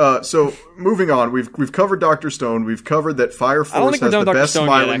 But so moving on, we've covered Dr. Stone. We've covered that Fire I don't Force think we're has done the with Dr. best Stone yet,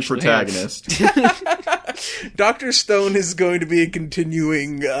 smiling actually. protagonist. Dr. Stone is going to be a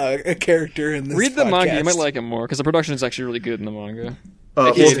continuing a character in this Read the manga, you podcast. might like it more, because the production is actually really good in the manga. Well,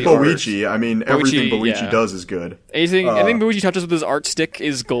 It's it's the Boichi. I mean, everything Boichi, Boichi yeah. does is good. Anything Boichi touches with his art stick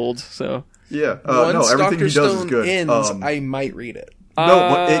is gold, so... Yeah. Once No, everything Dr. he does Stone is good. ends, I might read it. No,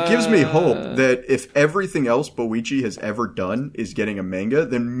 but it gives me hope that if everything else Boichi has ever done is getting a manga,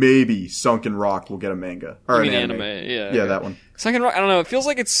 then maybe Sunken Rock will get a manga. Or You an mean anime. yeah. Yeah, that one. Second Rock, I don't know, it feels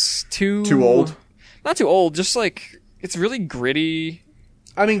like it's too... Too old? Not too old, just like, it's really gritty.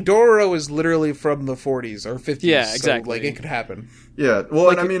 I mean, Dororo is literally from the 40s or 50s. Yeah, exactly. So, like, it could happen. Yeah, well,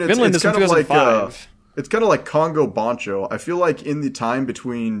 and I mean, Vinland it's is from kind of like 2005. it's kind of like Congo Bancho. I feel like in the time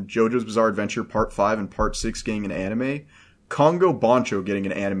between JoJo's Bizarre Adventure Part 5 and Part 6 getting an anime, Congo Bancho getting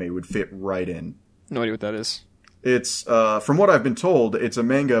an anime would fit right in. No idea what that is. It's from what I've been told, it's a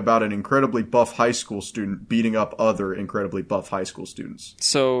manga about an incredibly buff high school student beating up other incredibly buff high school students.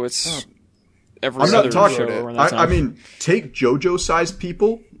 So it's every I'm other not talking. show around that I time. mean, take JoJo-sized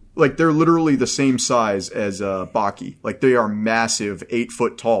people. Like, they're literally the same size as Baki. Like, they are massive,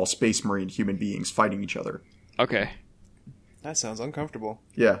 8-foot tall Space Marine human beings fighting each other. Okay. That sounds uncomfortable.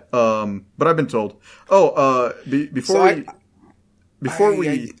 Yeah. But I've been told. Oh, before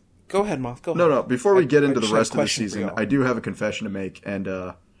we go ahead, Moth. Go ahead. no, before we get into the just have a rest of the question for season, y'all. I do have a confession to make, and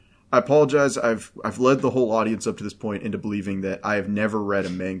I apologize. I've led the whole audience up to this point into believing that I have never read a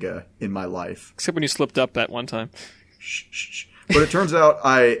manga in my life. Except when you slipped up that one time. Shh, shh, shh. But it turns out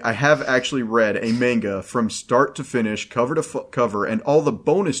I have actually read a manga from start to finish, cover to cover, and all the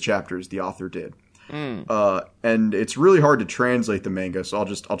bonus chapters the author did. And it's really hard to translate the manga, so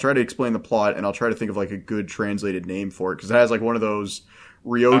I'll try to explain the plot, and I'll try to think of like a good translated name for it, because it has like one of those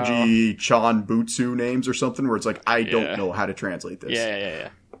Ryoji Chan Butsu names or something where it's like, I don't know how to translate this. Yeah.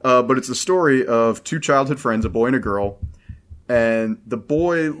 But it's the story of two childhood friends, a boy and a girl, and the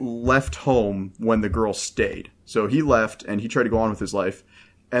boy left home when the girl stayed. So he left, and he tried to go on with his life,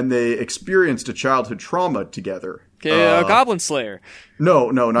 and they experienced a childhood trauma together. Okay, Goblin Slayer.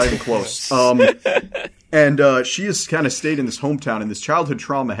 No, not even close. And she has kind of stayed in this hometown, and this childhood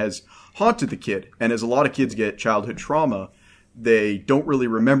trauma has haunted the kid. And as a lot of kids get childhood trauma, they don't really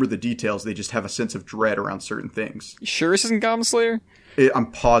remember the details. They just have a sense of dread around certain things. You sure this isn't Goblin Slayer?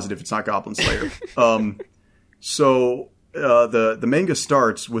 I'm positive it's not Goblin Slayer. So the manga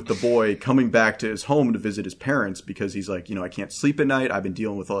starts with the boy coming back to his home to visit his parents because he's like, I can't sleep at night. I've been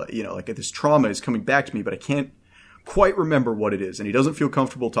dealing with, like this trauma is coming back to me, but I can't quite remember what it is. And he doesn't feel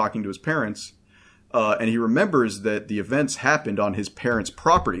comfortable talking to his parents. And he remembers that the events happened on his parents'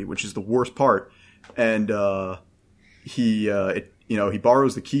 property, which is the worst part. And he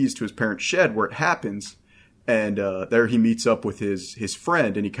borrows the keys to his parents' shed where it happens. And there he meets up with his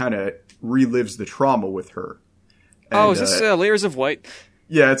friend, and he kind of relives the trauma with her. And, is this Layers of White?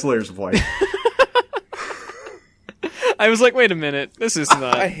 Yeah, it's Layers of White. I was like, wait a minute, this is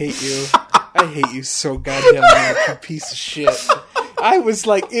not... I hate you. I hate you so goddamn much, you piece of shit. I was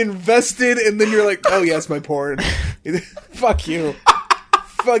like invested, and then you're like, oh yeah, it's my porn. Fuck you.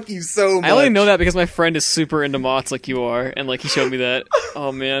 Fuck you so much. I only know that because my friend is super into moths like you are, and like he showed me that.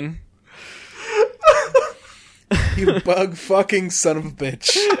 Oh man. You bug fucking son of a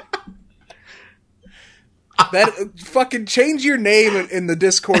bitch. That fucking change your name in the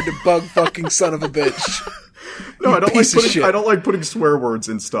Discord to bug fucking son of a bitch. No, piece of shit. I don't like putting swear words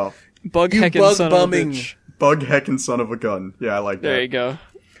and stuff. Bug You heckin' bug son bumming. of a bitch. Bug heckin' son of a gun. Yeah, I like that. There you go.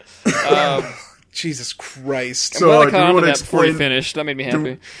 Jesus Christ. So, I'm glad I do caught we on to want to that before he explain? finished. That made me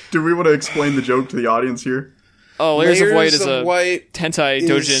happy. Do we want to explain the joke to the audience here? Oh, Layers of White Layers is of a White hentai is-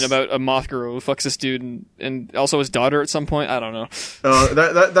 doujin about a moth girl who fucks this dude and also his daughter at some point. I don't know.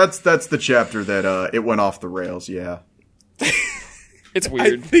 That's the chapter that it went off the rails. Yeah. It's I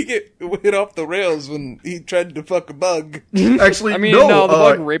weird. think it went off the rails when he tried to fuck a bug. Actually, I mean, no. the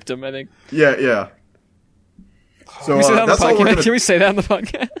bug raped him, I think. Yeah. So Can we say that on the that's all we're podcast? gonna. Can we say that on the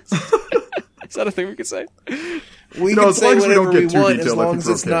podcast? Is that a thing we could say? We No, can as say long as we don't whatever get we too want as detailed, I long think as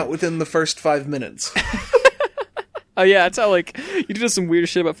we're it's okay. not within the first 5 minutes. Oh yeah, it's how like you did some weird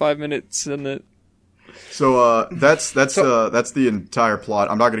shit about 5 minutes and that. So that's the entire plot.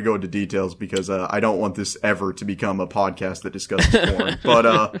 I'm not going to go into details because I don't want this ever to become a podcast that discusses porn. But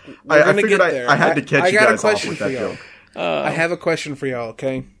I gonna figured get there. I had to catch I you got a guys off question with for that y'all. joke. I have a question for y'all,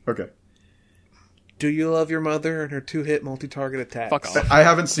 okay? Okay. Do you love your mother and her 2-hit multi-target attacks? Fuck off. I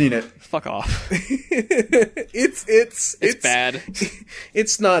haven't seen it. Fuck off. It's bad.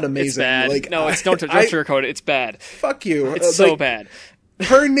 It's not amazing. It's bad. Like, No, it's don't sugarcoat it. It's bad. Fuck you. It's so Like, bad.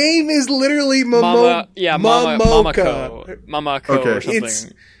 Her name is literally Mama, yeah, Momoka. Mamako Okay. or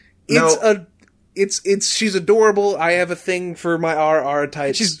something. She's adorable. I have a thing for my RR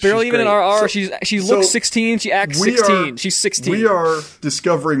types. She's barely even great. an RR. She looks 16. She acts 16. She's 16. We are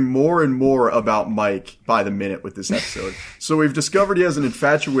discovering more and more about Mike by the minute with this episode. So we've discovered he has an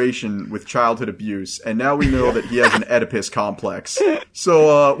infatuation with childhood abuse, and now we know that he has an Oedipus complex.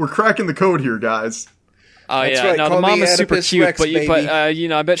 So we're cracking the code here, guys. Oh That's yeah, right, no, call the mom me is super Oedipus cute, Rex, baby.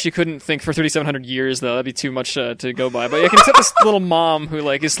 I bet she couldn't think for 3,700 years though. That'd be too much to go by. But I can accept this little mom who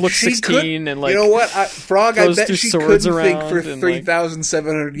like looks She 16 and like you know what, Frog? I goes bet through she swords couldn't think around for and,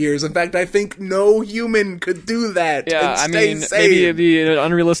 3,700 years. In fact, I think no human could do that. yeah, and I stay mean sane. maybe it'd be an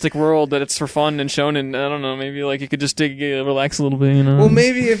unrealistic world that it's for fun and shonen. I don't know. Maybe like you could just relax a little bit, you know. Well,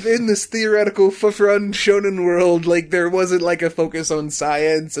 maybe if in this theoretical fun shonen world, like there wasn't like a focus on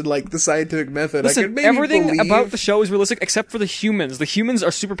science and like the scientific method, I could Listen, maybe everything believe. about the show is realistic except for the humans. The humans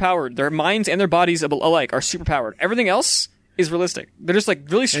are superpowered. Their minds and their bodies alike are superpowered. Everything else is realistic. They're just like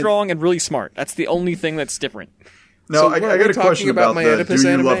really strong and really smart. That's the only thing that's different. Now, So I we're got a talking question about about my the Oedipus Do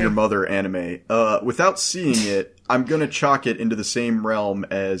You anime? Love Your Mother anime. Without seeing it, I'm going to chalk it into the same realm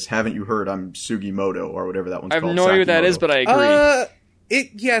as Haven't You Heard I'm Sugimoto, or whatever that one's I have called. no idea what that is, Sakimoto. but I agree.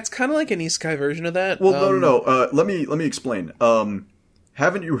 It's kind of like an isekai version of that. Well, no. Let me explain.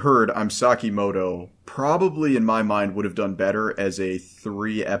 Haven't You Heard I'm Sakimoto probably in my mind would have done better as a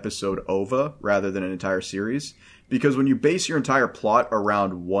 3-episode OVA rather than an entire series. Because when you base your entire plot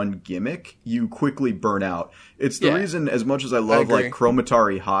around one gimmick, you quickly burn out. It's the reason, as much as I love agree. like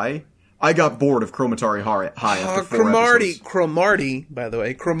Chromatari High, I got bored of Chromatari High after 4 episodes. Cromartie, by the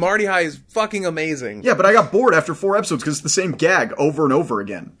way. Cromartie High is fucking amazing. Yeah, but I got bored after 4 episodes because it's the same gag over and over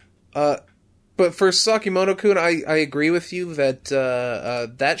again. But for Sakimoto-kun, I agree with you that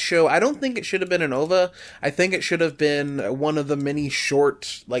that show, I don't think it should have been an OVA. I think it should have been one of the many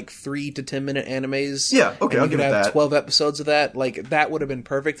short, like 3 to 10 minute animes. Yeah, okay, and I'll you give could it have that. 12 episodes of that. Like, that would have been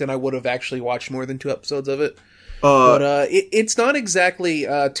perfect, and I would have actually watched more than 2 episodes of it. But it's not exactly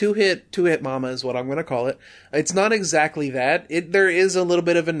two hit mama is what I'm going to call it. It's not exactly that. There is a little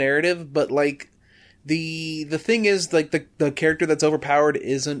bit of a narrative, but like the thing is like the character that's overpowered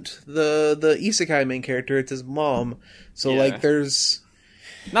isn't the isekai main character. It's his mom. So like there's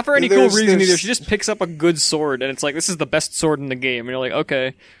not for any cool reason there's- either. She just picks up a good sword, and it's like this is the best sword in the game, and you're like,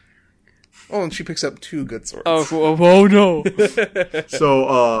 okay. oh, and she picks up 2 good swords. Oh no.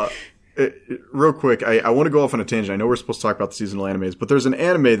 So, real quick, I want to go off on a tangent. I know we're supposed to talk about the seasonal animes, but there's an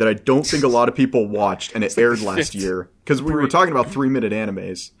anime that I don't think a lot of people watched, and it aired last year. Because we were talking about 3-minute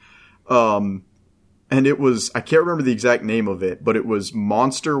animes. And it was, I can't remember the exact name of it, but it was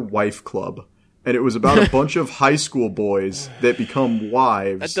Monster Wife Club. And it was about a bunch of high school boys that become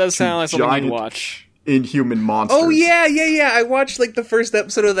wives. That does to sound like something giant you'd watch. Inhuman monsters. Oh yeah. I watched like the first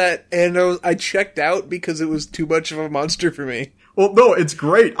episode of that, and I checked out because it was too much of a monster for me. Well, no, it's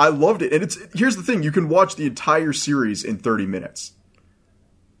great. I loved it. And here's the thing. You can watch the entire series in 30 minutes.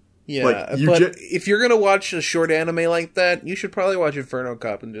 Yeah, Like, you but if you're gonna watch a short anime like that, you should probably watch Inferno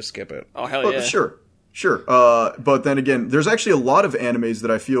Cop and just skip it. Oh hell Oh, yeah. Sure. But then again, there's actually a lot of animes that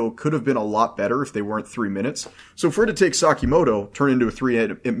I feel could have been a lot better if they weren't 3 minutes. So for it to take Sakimoto, turn into a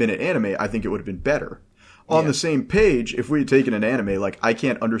 3-minute anime, I think it would have been better. On the same page, if we had taken an anime like I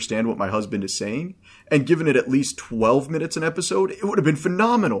Can't Understand What My Husband Is Saying, and given it at least 12 minutes an episode, it would have been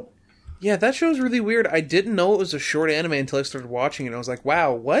phenomenal. Yeah, that show's really weird. I didn't know it was a short anime until I started watching it. I was like,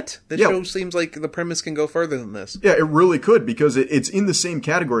 wow, what? This Yeah. show seems like the premise can go further than this. Yeah, it really could, because it's in the same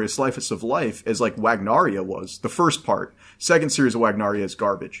category as Slice of Life as like Wagnaria was, the first part. Second series of Wagnaria is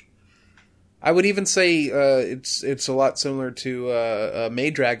garbage. I would even say it's a lot similar to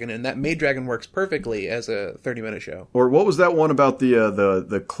Maid Dragon, and that Maid Dragon works perfectly as a 30-minute show. Or what was that one about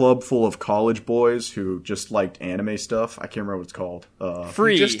the club full of college boys who just liked anime stuff? I can't remember what it's called.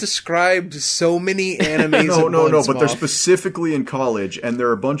 Free. You just described so many animes. No, but they're specifically in college, and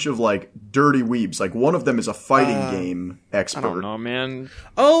they're a bunch of like dirty weebs. Like one of them is a fighting game expert. I don't know, man.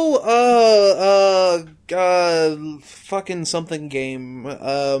 Fucking something game.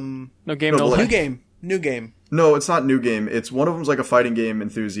 No game, no but life. New game. No, it's not New Game. It's one of them's like a fighting game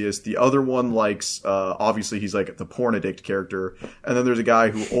enthusiast. The other one likes, obviously he's like the porn addict character. And then there's a guy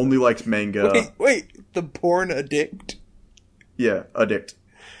who only likes manga. Wait, the porn addict? Yeah, addict.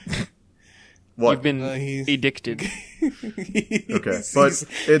 What? You've been he's- addicted. Okay, but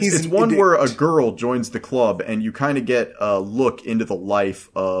it's an one addict. where a girl joins the club, and you kind of get a look into the life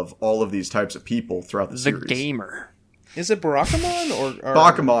of all of these types of people throughout the The series. gamer. Is it Barakamon or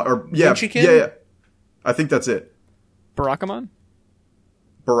Bakuman, or yeah, Vinci-kin? yeah. I think that's it. Barakamon?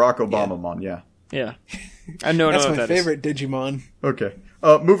 Barack Obama, man, yeah. Yeah. I know That's what my that is. favorite Digimon. Okay.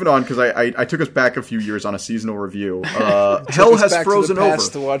 Moving on, because I took us back a few years on a seasonal review. Hell Took us has back frozen to the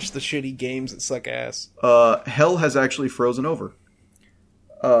past over. to watch the shitty games that suck ass. Hell has actually frozen over.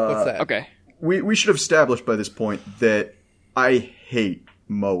 What's that? Okay. We should have established by this point that I hate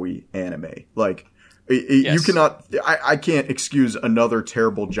moe anime. Like, you Yes. cannot. I can't excuse another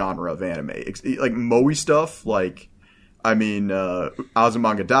terrible genre of anime. Like moe stuff. Like, I mean,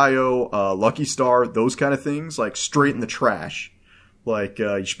 Azumanga Daioh, Lucky Star, those kind of things. Like straight in the trash. Like,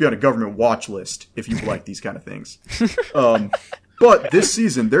 you should be on a government watch list if you like these kind of things. But this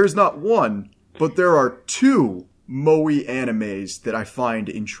season, there's not one, but there are two moe animes that I find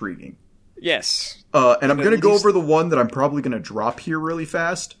intriguing. Yes. And I'm going to go least- over the one that I'm probably going to drop here really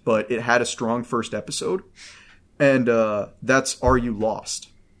fast, but it had a strong first episode. And that's Are You Lost?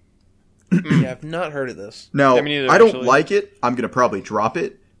 Yeah, I've not heard of this. Now, Yeah, me neither, I don't actually. like it. I'm going to probably drop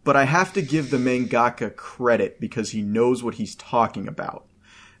it. But I have to give the mangaka credit because he knows what he's talking about.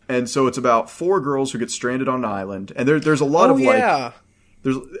 And so it's about 4 girls who get stranded on an island. And there's a lot Oh, of yeah.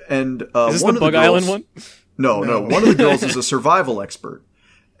 there's and Is this one the of Bug girls, Island one? No. One of the girls is a survival expert.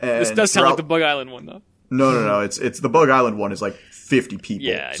 And This does sound like the throughout- Bug Island one, though. No. It's the Bug Island one is like 50 people.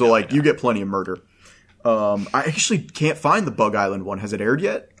 Yeah, I so know, like I know. you get plenty of murder. I actually can't find the Bug Island one. Has it aired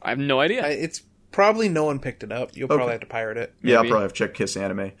yet? I have no idea. It's probably no one picked it up. You'll probably Okay. have to pirate it. Yeah, I'll Maybe. probably have to check Kiss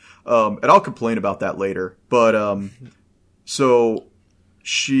Anime. And I'll complain about that later. But so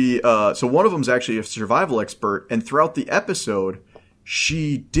one of them's actually a survival expert, and throughout the episode,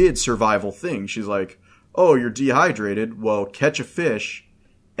 she did survival things. She's like, "Oh, you're dehydrated. Well, catch a fish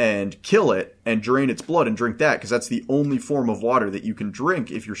and kill it and drain its blood and drink that, because that's the only form of water that you can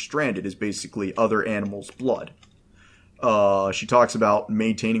drink if you're stranded is basically other animals' blood." She talks about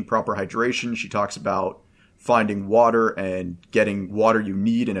maintaining proper hydration. She talks about finding water and getting water you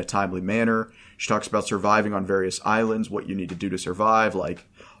need in a timely manner. She talks about surviving on various islands, what you need to do to survive, like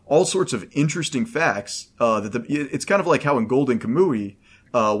all sorts of interesting facts. It's kind of like how in Golden Kamui,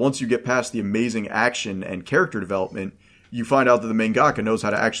 once you get past the amazing action and character development, you find out that the mangaka knows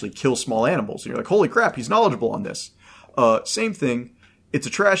how to actually kill small animals. And you're like, holy crap, he's knowledgeable on this. Same thing. It's a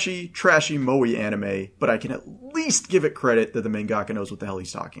trashy moe anime, but I can at least give it credit that the mangaka knows what the hell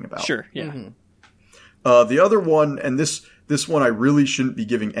he's talking about. Sure, yeah. The other one, and this one I really shouldn't be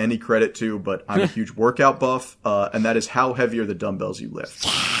giving any credit to, but I'm a huge workout buff, and that is How Heavy Are the Dumbbells You Lift.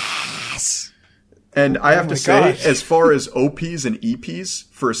 And I have to my say, gosh. as far as OPs and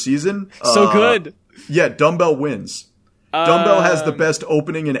EPs for a season, So good. Yeah, Dumbbell wins. Dumbbell has the best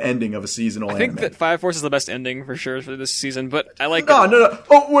opening and ending of a seasonal I anime. think that Fire Force is the best ending for sure for this season, but I like No.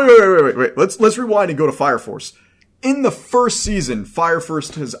 Oh, wait. Let's rewind and go to Fire Force. In the first season, Fire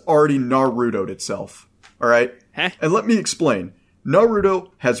Force has already Naruto'd itself. All right? Huh? And let me explain.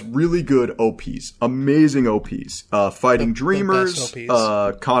 Naruto has really good OPs. Amazing OPs. Fighting Dreamers, best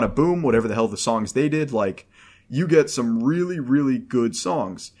OPs. Kana Boom, whatever the hell the songs they did. Like, you get some really, really good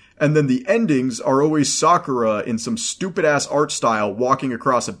songs. And then the endings are always Sakura in some stupid-ass art style walking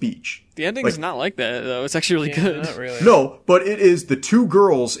across a beach. The ending is not like that, though. It's actually really good. Not really. No, but it is the 2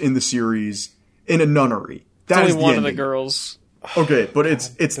 girls in the series in a nunnery. That It's is only the one of the ending. girls. Okay, but it's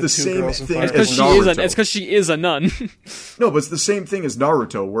the the two same girls in thing Fire as Because Naruto. it's because she is a nun. No, but it's the same thing as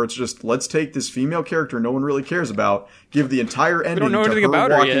Naruto, where it's just, let's take this female character no one really cares about, give the entire ending know to anything her about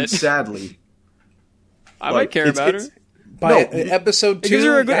her walking yet. sadly. I Like, might care it's- about her. it's- By No, episode 2, It gives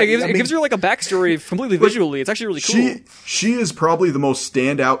her a good. I It mean, gives her like a backstory completely visually. It's actually really cool. She is probably the most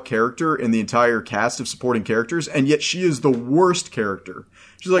standout character in the entire cast of supporting characters, and yet she is the worst character.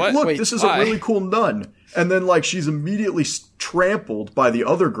 She's like, What? look, Wait, this is why? a really cool nun. And then, like, she's immediately trampled by the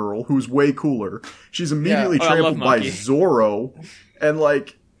other girl, who's way cooler. She's immediately Oh, I love trampled by Monkey. Zoro. And,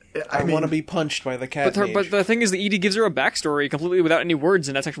 like, I mean, want to be punched by the cat. But the thing is, the ED gives her a backstory completely without any words,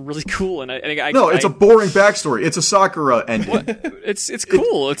 and that's actually really cool. And no, it's a boring backstory. It's a Sakura ending. it's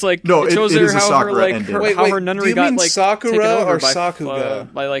cool. It's like No, it shows it her is a how her Sakura like ending. her, Wait, how wait, her do nunnery you got mean like Sakura taken over or by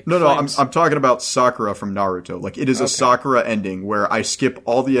Sakuga? by like No, flames. I'm talking about Sakura from Naruto. Like, it is a Sakura ending where I skip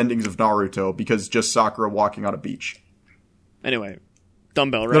all the endings of Naruto because just Sakura walking on a beach. Anyway,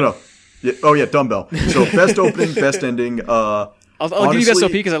 dumbbell, right? No. Yeah, oh yeah, Dumbbell. So best opening, best ending. I'll give you honestly,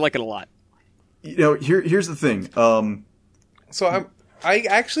 SOP because I like it a lot. You know, here's the thing. So I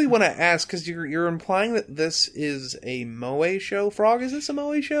actually want to ask, because you're implying that this is a moe show. Frog, is this a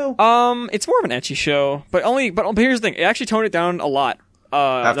moe show? It's more of an ecchi show, but here's the thing: it actually toned it down a lot.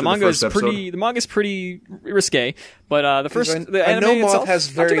 The manga first is pretty risque, but the I anime know Moth itself, has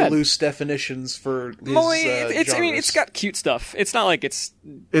not too very bad. loose definitions for his Moe, it's genres. got cute stuff. It's not like it's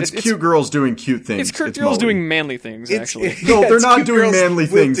cute girls doing cute things. It's cute girls Moe. doing manly things. Actually, No, Yeah, they're it's not cute doing girls manly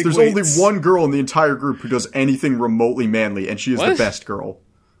things. lifting There's weights. only one girl in the entire group who does anything remotely manly, and she is the What? best girl.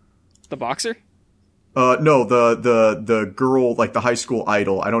 the boxer. No, the girl, like the high school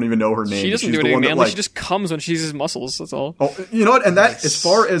idol. I don't even know her name. She doesn't She's do the anything one that, manly. like, She just comes when she sees muscles. That's all. Oh, you know what? And that, as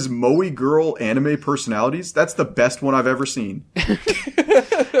far as Moe girl anime personalities, that's the best one I've ever seen.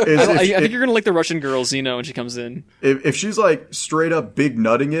 I think you're gonna like the Russian girl Xeno when she comes in. If she's like straight up big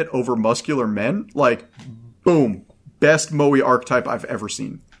nutting it over muscular men, like, boom, best Moe archetype I've ever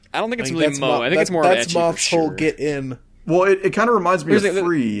seen. I don't think it's I really that's Moe. Mo- I think that- it's more that's ecchi Moth's for whole sure. get in. Well, it kind of reminds me of Here's the-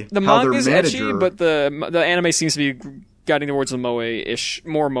 Free, The how manga their is manager. ecchi, but the anime seems to be guiding towards the Moe-ish,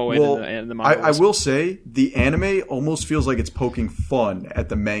 more Moe Well, than the manga. I was. will say the anime almost feels like it's poking fun at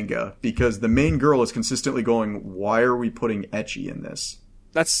the manga because the main girl is consistently going, "Why are we putting ecchi in this?"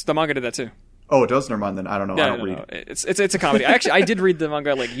 That's the manga did that too. Oh, it does. Never mind. Then I don't know. I don't read. No. It's a comedy. I did read the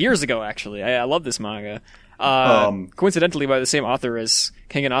manga like years ago. Actually, I love this manga. Coincidentally, by the same author as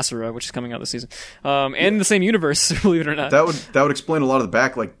Kengan Asura, which is coming out this season, and the same universe. Believe it or not. That would explain a lot of the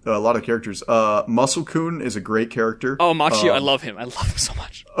back, like a lot of the characters. Muscle Kun is a great character. Oh, Machio, I love him. I love him so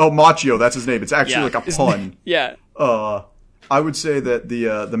much. Oh, Machio, that's his name. It's actually like a his pun. name- yeah. I would say that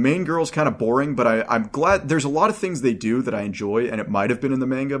the main girl's kind of boring, but I'm glad there's a lot of things they do that I enjoy, and it might have been in the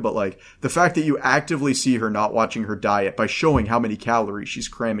manga, but like the fact that you actively see her not watching her diet by showing how many calories she's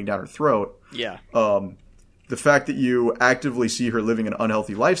cramming down her throat. Yeah. The fact that you actively see her living an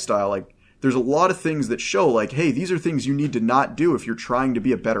unhealthy lifestyle, like there's a lot of things that show like, hey, these are things you need to not do if you're trying to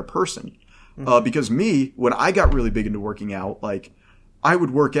be a better person. Because me, when I got really big into working out, like I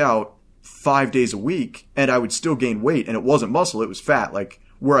would work out 5 days a week and I would still gain weight, and it wasn't muscle, it was fat. Like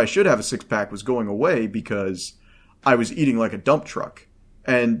where I should have a six pack was going away because I was eating like a dump truck.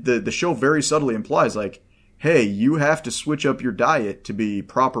 And the show very subtly implies like, hey, you have to switch up your diet to be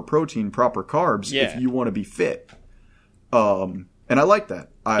proper protein, proper carbs if you want to be fit. And I like that.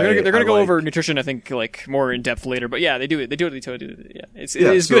 They're gonna go like, over nutrition, I think, like more in depth later. But yeah, they do it. They do it. Yeah, it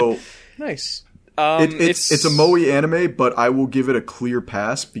is good. Nice. It's a Moe anime, but I will give it a clear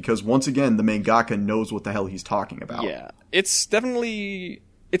pass because once again, the mangaka knows what the hell he's talking about. Yeah, it's definitely.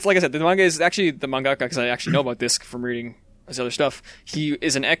 It's like I said, the manga is actually the mangaka, because I actually know about this from reading his other stuff. He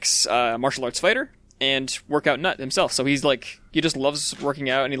is an ex martial arts fighter and workout nut himself. So he's like, he just loves working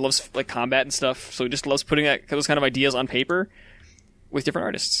out and he loves like combat and stuff. So he just loves putting those kind of ideas on paper with different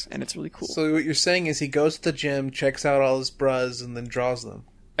artists, and it's really cool. So what you're saying is he goes to the gym, checks out all his bras, and then draws them.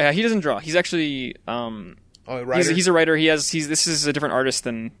 He doesn't draw. He's actually A writer? he's a writer. This is a different artist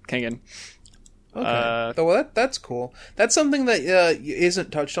than Kengan. Okay. Well, that's cool. That's something that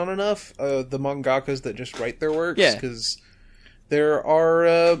isn't touched on enough. The mangakas that just write their works. Yeah. Because there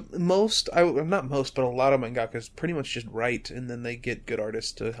are not most, but a lot of mangakas pretty much just write, and then they get good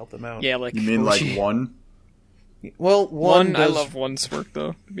artists to help them out. Yeah, like You mean like Uchi. one? Well, one I does, love One's work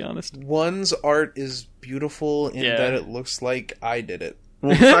though, to be honest. One's art is beautiful in Yeah. that it looks like I did it.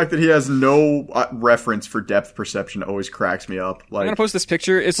 Well, the fact that he has no reference for depth perception always cracks me up. I'm gonna Like, post this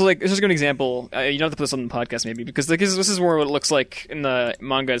picture. It's like, it's just a good example. You don't have to put this on the podcast maybe, because like, this is more what it looks like in the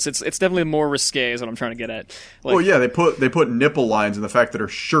manga. It's definitely more risque is what I'm trying to get at. Like, well, yeah, they put nipple lines in the fact that her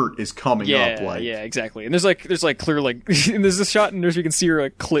shirt is coming yeah, up. Like, yeah, exactly. And there's like clear like and there's this shot and there's you can see her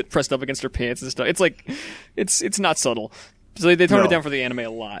like, clit pressed up against her pants and stuff. It's like it's not subtle. So they toned No. it down for the anime a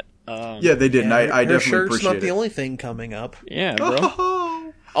lot. yeah, they did. And I her definitely shirt's appreciate not the it. only thing coming up. Yeah, bro.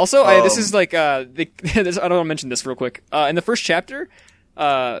 Also, this is like I don't want to mention this real quick. In the first chapter,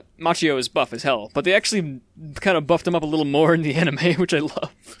 Machio is buff as hell, but they actually kind of buffed him up a little more in the anime, which I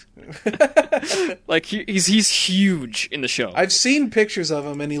love. Like he's huge in the show. I've seen pictures of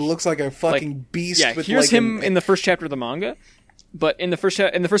him, and he looks like a fucking beast. Yeah, with here's like him in the first chapter of the manga, but in the first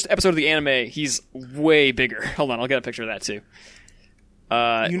episode of the anime, he's way bigger. Hold on, I'll get a picture of that too.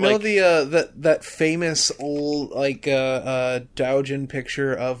 You know that famous old Doujin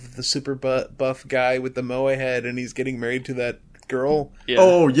picture of the super buff guy with the moe head, and he's getting married to that girl. Yeah.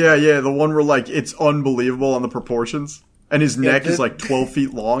 Oh, yeah, the one where, like, it's unbelievable on the proportions. And his neck is, like, 12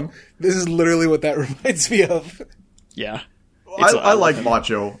 feet long. This is literally what that reminds me of. Yeah. I like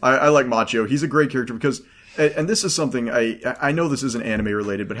Macho. I like Macho. He's a great character because, and this is something, I know this isn't anime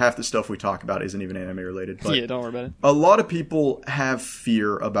related, but half the stuff we talk about isn't even anime related. But Yeah, don't worry about it. a lot of people have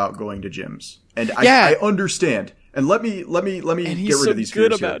fear about going to gyms. And Yeah. I understand. And let me And get he's rid so of these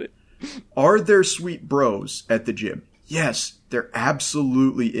good fears about here. it. Are there sweet bros at the gym? Yes, there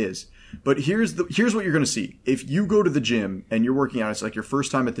absolutely is. But here's what you're going to see. If you go to the gym and you're working out, it's like your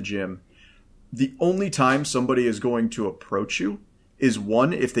first time at the gym. The only time somebody is going to approach you is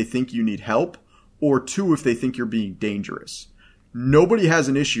 1, if they think you need help, or 2, if they think you're being dangerous. Nobody has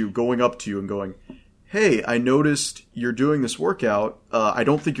an issue going up to you and going, hey, I noticed you're doing this workout. I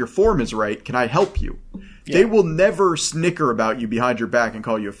don't think your form is right. Can I help you? Yeah. They will never snicker about you behind your back and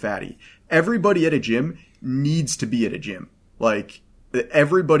call you a fatty. Everybody at a gym needs to be at a gym. Like,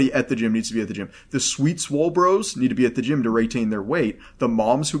 everybody at the gym needs to be at the gym. The sweet swole bros need to be at the gym to retain their weight. The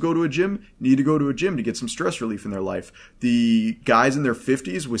moms who go to a gym need to go to a gym to get some stress relief in their life. The guys in their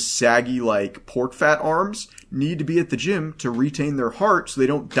 50s with saggy, like, pork fat arms need to be at the gym to retain their heart so they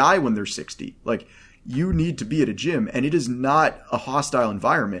don't die when they're 60. Like, you need to be at a gym, and it is not a hostile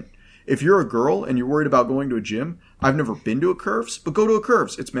environment. If you're a girl and you're worried about going to a gym, I've never been to a Curves, but go to a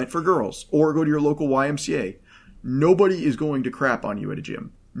Curves. It's meant for girls. Or go to your local YMCA. Nobody is going to crap on you at a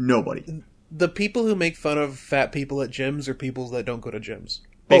gym. Nobody. The people who make fun of fat people at gyms are people that don't go to gyms.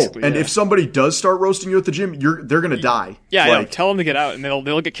 Basically, and if somebody does start roasting you at the gym, they're going to die. Yeah, like, I know. Tell them to get out, and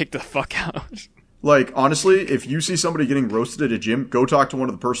they'll get kicked the fuck out. Like, honestly, if you see somebody getting roasted at a gym, go talk to one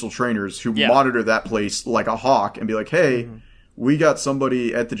of the personal trainers who monitor that place like a hawk and be like, hey, we got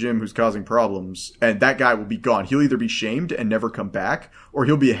somebody at the gym who's causing problems, and that guy will be gone. He'll either be shamed and never come back, or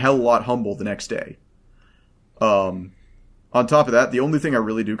he'll be a hell of a lot humble the next day. On top of that, the only thing I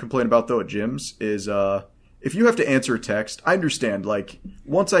really do complain about, though, at gyms is if you have to answer a text, I understand. Like,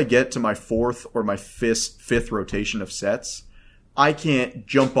 once I get to my 4th or my 5th rotation of sets, I can't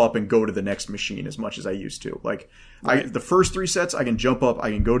jump up and go to the next machine as much as I used to. Like, the first 3 sets, I can jump up, I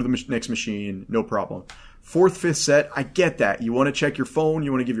can go to the next machine, no problem. 4th, 5th set, I get that. You want to check your phone,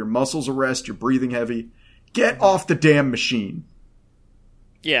 you want to give your muscles a rest, you're breathing heavy. Get off the damn machine.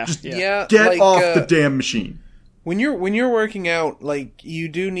 Yeah. Get off the damn machine. When you're working out, like, you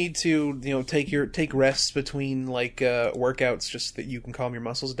do need to, take rests between, like, workouts just that you can calm your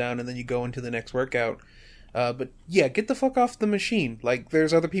muscles down, and then you go into the next workout. But yeah, get the fuck off the machine. Like,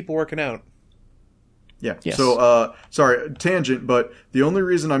 there's other people working out. Yeah. Yes. So, sorry, tangent, but the only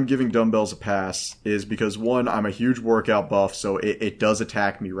reason I'm giving dumbbells a pass is because, 1, I'm a huge workout buff, so it does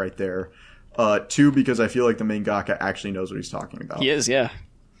attack me right there. 2, because I feel like the mangaka actually knows what he's talking about. He is, yeah.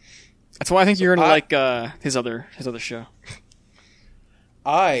 That's why I think you're gonna like his other show.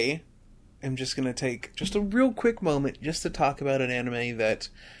 I am just gonna take just a real quick moment just to talk about an anime that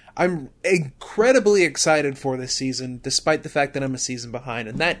I'm incredibly excited for this season, despite the fact that I'm a season behind,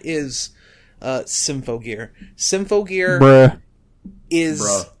 and that is Symphogear. Symphogear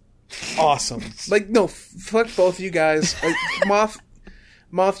is awesome. Like, no, fuck both of you guys. Like,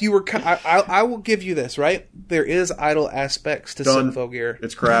 Moth, you were. I will give you this, right? There is idle aspects to Symphogear.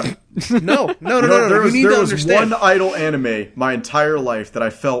 It's crap. No. There You need to understand. one idle anime my entire life that I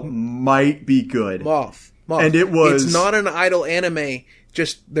felt might be good. Moth. And it was... It's not an idle anime.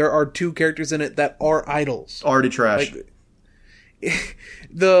 Just there are 2 characters in it that are idols. Already trash. Like,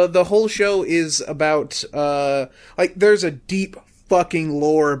 the whole show is about like, there's a deep fucking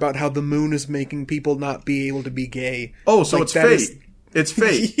lore about how the moon is making people not be able to be gay. Oh, so like, it's fate. It's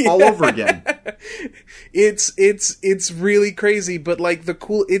fate all over again. It's really crazy, but like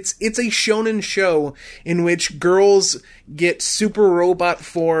it's a shonen show in which girls get super robot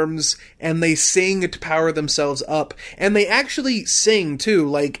forms and they sing to power themselves up, and they actually sing too.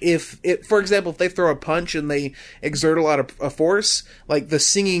 Like, for example, if they throw a punch and they exert a lot of force, like, the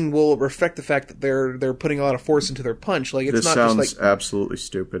singing will reflect the fact that they're putting a lot of force into their punch. Like, it's this not sounds just like absolutely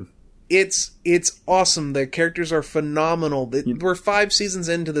stupid. It's awesome. The characters are phenomenal. We're 5 seasons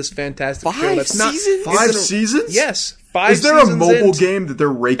into this fantastic show. That's seasons? 5 seasons? Yes, 5 seasons. Is there a mobile into... game that they're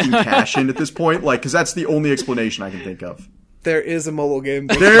raking cash in at this point? Like, because that's the only explanation I can think of. There is a mobile game.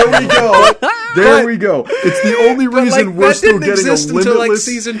 There we go. We go. It's the only reason, like, we're still getting a limitless... until, like,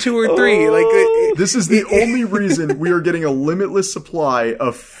 season 2 or 3. Like, this is the only reason we are getting a limitless supply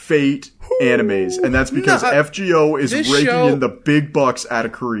of Fate animes, and that's because FGO is raking in the big bucks out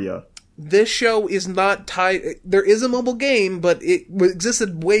of Korea. This show is not tied. There is a mobile game, but it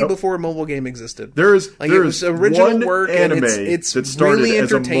existed way before a mobile game existed. There is original one work, anime and it's that started really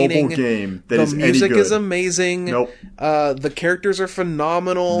as a entertaining. mobile game that the is music any good. is amazing. Nope. The characters are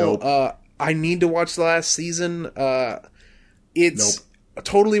phenomenal. Nope. I need to watch the last season. It's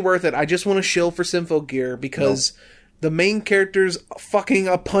totally worth it. I just want to shill for Symphogear because the main character's fucking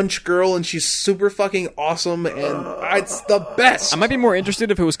a punch girl, and she's super fucking awesome, and it's the best. I might be more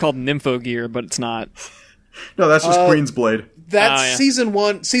interested if it was called Nymphogear, but it's not. No, that's just Queen's Blade. That's season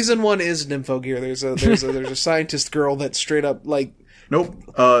 1. Season 1 is Nymphogear. There's a scientist girl that straight up, like, Nope.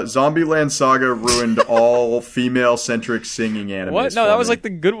 Zombieland Saga ruined all female-centric singing anime. What? No, that was like the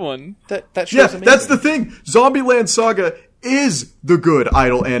good one. That show's Yeah, amazing. that's the thing. Zombieland Saga is the good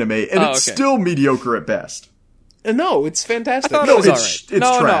idol anime, and it's okay. still mediocre at best. No, it's fantastic. I thought No, it was it's- alright. it's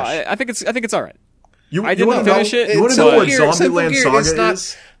No, trash. I think it's alright. You didn't wanna finish know, it. You want to So know what Gear, Zombieland Gear, Saga it's not,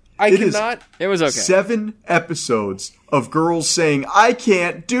 is? I It is cannot. It was okay. 7 episodes of girls saying, I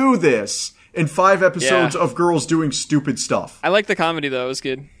can't do this, and 5 episodes Yeah. of girls doing stupid stuff. I like the comedy though. It was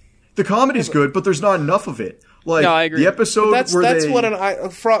good. The comedy's good, but there's not enough of it. Like, No, I agree. the episode That's where they... what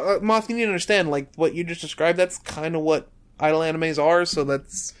Moth. You need to understand. Like what you just described. That's kind of what idol animes are. So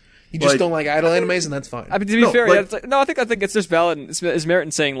that's you just Like- don't like idol animes, and that's fine. I mean, to be No, fair, like- yeah, it's like, no, I think it's just valid. It's merit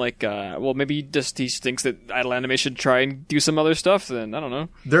in saying like, well, maybe he thinks that idol anime should try and do some other stuff. Then I don't know.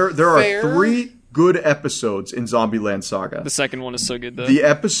 There Fair. are 3 good episodes in Zombieland Saga. The second one is so good though. The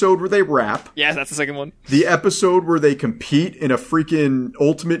episode where they rap, Yeah, that's the second one. the episode where they compete in a freaking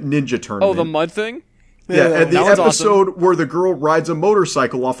Ultimate Ninja tournament. Oh, the mud thing. Yeah, and the that one's episode where the girl rides a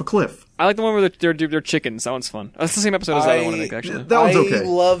motorcycle off a cliff. I like the one where they're chickens. That one's fun. That's the same episode as the other one, I think. Actually, That one's I okay.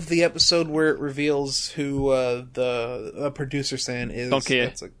 love the episode where it reveals who the producer San is. don't care.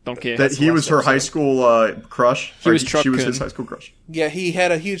 That's like- Don't care. That he last was her high episode. school crush. He Or was she Truck was Kun. his high school crush. Yeah, he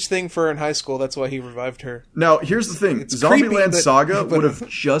had a huge thing for her in high school. That's why he revived her. Now, here's the thing. It's creepy, Zombieland but- Saga but- would have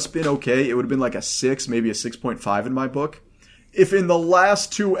just been okay. It would have been like a 6, maybe a 6.5 in my book. If in the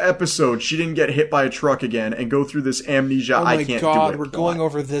last 2 episodes she didn't get hit by a truck again and go through this amnesia, Oh I my can't god, do it. we're going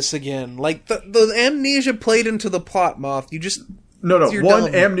over this again. Like the amnesia played into the plot, Moth. You just No, you're one,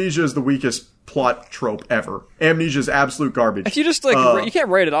 dumb. amnesia is the weakest plot trope ever. Amnesia is absolute garbage. if you just like, you can't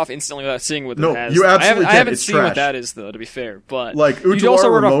write it off instantly without seeing what No, it has. you absolutely I haven't can't. It's seen trash. what that is though. To be fair, but Like, you also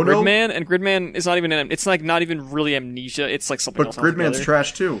Utawara wrote off Ramono- Gridman, and Gridman is not even. It's like not even really amnesia. It's like something But else. Gridman's altogether.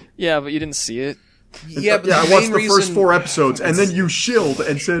 trash too. Yeah, but you didn't see it. yeah, but I the watched main the reason, first 4 episodes, and then you shilled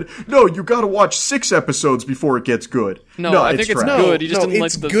and said, "No, you got to watch 6 episodes before it gets good." No, I think it's trash. good. You just didn't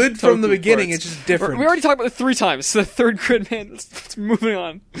it's like the good from the Toku beginning. parts. It's just different. We already talked about it 3 times. The third Gridman. Let's moving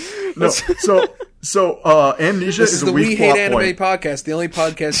on. No, so amnesia This is is a the weak We plot Hate Anime point. podcast, the only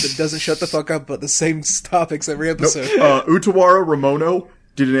podcast that doesn't shut the fuck up about the same topics every episode. Utawara Ramono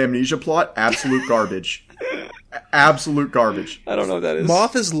did an amnesia plot. Absolute garbage. Absolute garbage. I don't know what that is.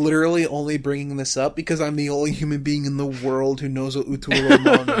 Moth is literally only bringing this up because I'm the only human being in the world who knows what Utawara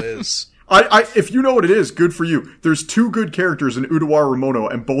Ramono is. If you know what it is, good for you. There's 2 good characters in Utawara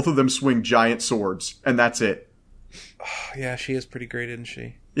Ramono, and both of them swing giant swords, and that's it. Yeah, she is pretty great, isn't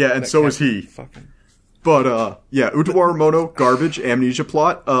she? Yeah, and That so is cat- he. Fucking. But, yeah, Utawara Ramono, garbage, amnesia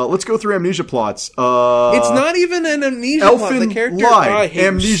plot. Let's go through amnesia plots. It's not even an amnesia plot. Elfin The character I Lie, hate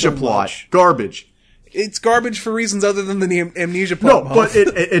amnesia so plot, much. garbage. It's garbage for reasons other than the amnesia No, plot. but Moth.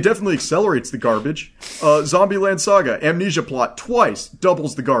 it definitely accelerates the garbage. Zombieland Saga, amnesia plot, twice,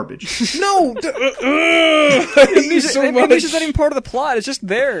 doubles the garbage. No! I hate you so much. Amnesia's not even part of the plot. It's just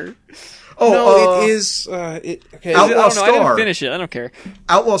there. Oh, No, it is. Okay. Outlaw I don't know. I Star. didn't finish it. I don't care.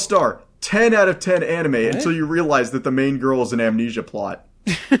 Outlaw Star, 10 out of 10 anime until you realize that the main girl is an amnesia plot.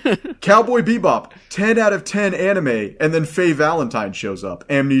 Cowboy Bebop, 10 out of 10 anime, and then Faye Valentine shows up.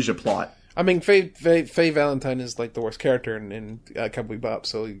 Amnesia plot. I mean, Faye Valentine is like the worst character in Cowboy Bebop,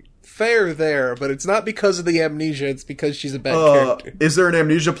 so fair there. But it's not because of the amnesia; it's because she's a bad character. Is there an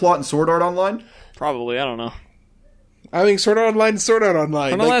amnesia plot in Sword Art Online? Probably. I don't know. I mean, Sword Art Online, Sword Art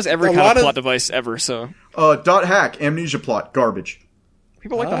Online. Online has every a kind lot of plot device ever. So Dot Hack, amnesia plot, garbage.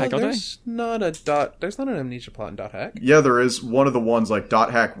 people like the hack, don't they? There's not a dot. There's not an amnesia plot in Dot Hack. Yeah, there is one of the ones like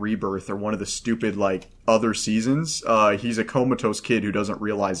Dot Hack Rebirth or one of the stupid like other seasons. He's a comatose kid who doesn't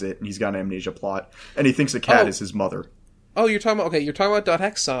realize it, and he's got an amnesia plot, and he thinks a cat Oh. is his mother. Oh, you're talking about You're talking about Dot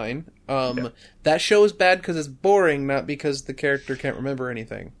Hack Sign. That show is bad because it's boring, not because the character can't remember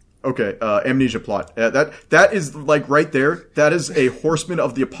anything. Okay, amnesia plot. That is like right there. That is a Horseman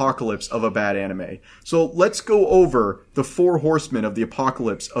of the Apocalypse of a bad anime. So let's go over the 4 Horsemen of the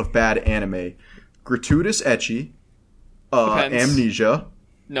Apocalypse of bad anime: gratuitous ecchi, Depends. amnesia,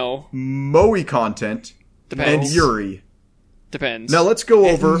 No. moe content, Depends. and Yuri. Depends. Now let's go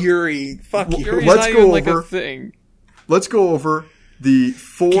over. And Yuri, fuck you. Yuri's let's not go even like over- a thing. Let's go over the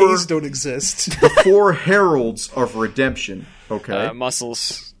 4 Gays don't exist. 4 heralds of redemption. Okay,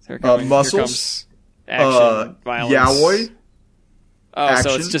 Muscles. Here muscles, Here comes action, violence. yaoi. Oh, so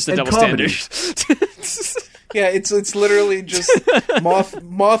action, it's just a and double comedy. standard. Yeah, it's literally just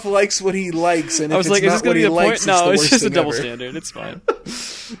Moth likes what he likes, and if I was it's like, is not this going what to he be a point? likes, No, it's the it's worst just a thing double ever. standard. It's fine.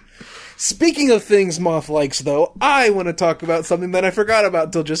 Speaking of things Moth likes, though, I want to talk about something that I forgot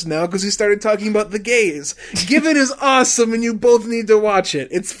about till just now because we started talking about the gays. Given is awesome, and you both need to watch it.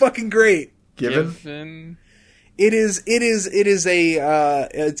 It's fucking great. Given. Given. It is a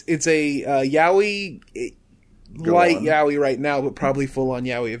it's a yaoi, light yaoi right now, but probably full on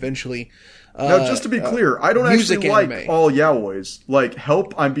yaoi eventually. Now, just to be clear, I don't actually music like anime. all yaois. Like,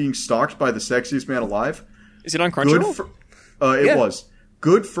 Help! I'm Being Stalked by the Sexiest Man Alive. Is it on Good. Crunchyroll? It Yeah. was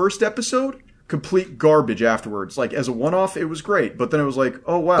good first episode. Complete garbage afterwards. Like, as a one-off, it was great, but then it was like,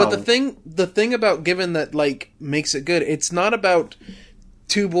 oh wow. But the thing about Given that like makes it good, it's not about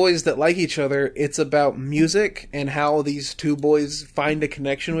two boys that like each other. It's about music and how these two boys find a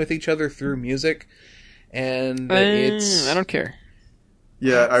connection with each other through music. And it's I don't care.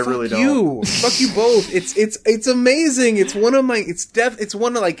 Yeah, I really don't. Fuck you both. It's amazing. It's one of my. It's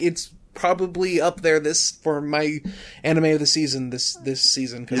one of like. It's probably up there for my anime of the season. This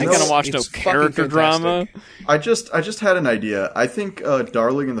season. I ain't gonna watch no character drama. I just had an idea. I think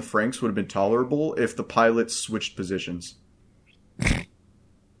Darling in the Franxx would have been tolerable if the pilots switched positions.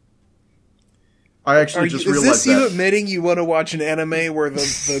 I actually just realized is this you that. admitting you want to watch an anime where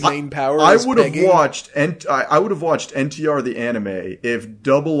the main power I is would have pegging? watched I would have watched NTR the anime if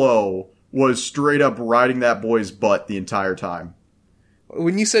Double O was straight up riding that boy's butt the entire time.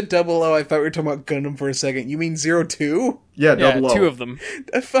 When you said 00, I thought we were talking about Gundam for a second. You mean 02? Yeah, Yeah, Double O. two of them.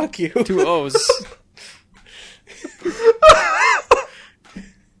 Fuck you. 2 O's.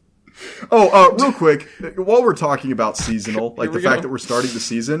 Oh, real quick, while we're talking about seasonal, like Here the we fact go. that we're starting the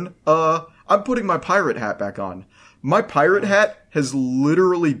season, I'm putting my pirate hat back on. My pirate hat has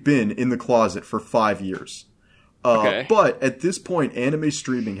literally been in the closet for 5 years. Okay. But at this point, anime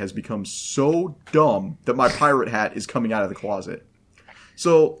streaming has become so dumb that my pirate hat is coming out of the closet.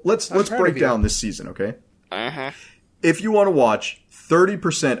 So let's proud break of you. down this season, okay? Uh-huh. If you want to watch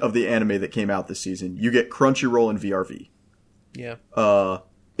 30% of the anime that came out this season, you get Crunchyroll and VRV. Yeah.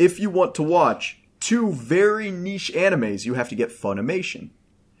 If you want to watch 2 very niche animes, you have to get Funimation.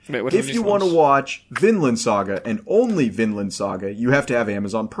 Wait, what are If these you want to ones? watch Vinland Saga and only Vinland Saga, you have to have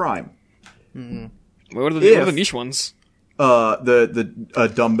Amazon Prime. Wait, what are the if- niche ones?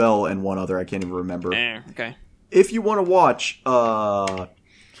 The Dumbbell and one other I can't even remember. Okay. If you want to watch,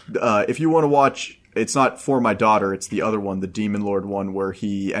 it's not For My Daughter, it's the other one, the Demon Lord one, where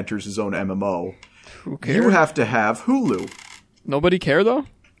he enters his own MMO. Who cares? You have to have Hulu. Nobody care though?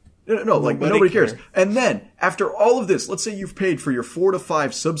 No, like Nobody nobody cares. cares. And then, after all of this, let's say you've paid for your 4 to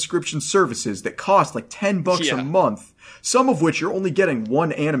 5 subscription services that cost like $10 Yeah. a month, some of which you're only getting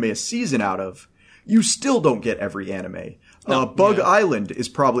one anime a season out of. You still don't get every anime. Bug Island is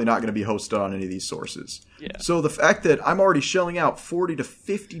probably not going to be hosted on any of these sources. Yeah. So the fact that I'm already shelling out $40 to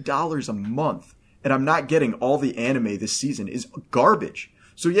 $50 a month and I'm not getting all the anime this season is garbage.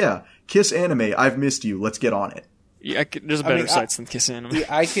 So yeah, Kiss Anime, I've missed you. Let's get on it. Yeah, there's better mean, sites than Kiss Anime.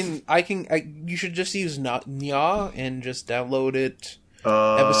 Yeah, you should just use Nya and just download it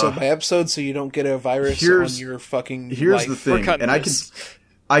episode by episode so you don't get a virus on your fucking Here's life. the thing, cutting and this.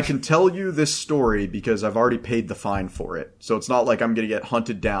 I can tell you this story because I've already paid the fine for it. So it's not like I'm going to get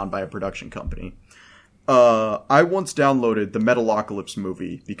hunted down by a production company. I once downloaded the Metalocalypse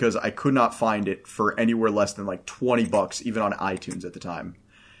movie because I could not find it for anywhere less than like $20, even on iTunes at the time.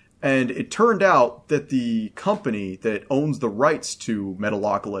 And it turned out that the company that owns the rights to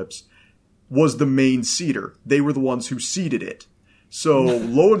Metalocalypse was the main seeder. They were the ones who seeded it. So,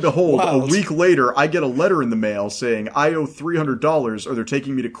 lo and behold, Wow. a week later, I get a letter in the mail saying I owe $300 or they're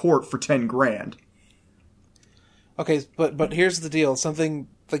taking me to court for $10,000. Okay, but here's the deal. Something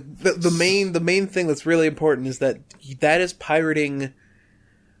like the main thing that's really important is that is pirating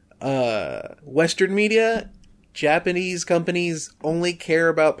Western media. Japanese companies only care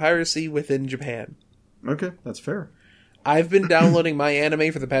about piracy within Japan. Okay, that's fair. I've been downloading my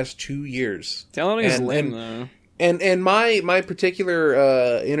anime for the past 2 years. Downloading is And- lame and- though. And my particular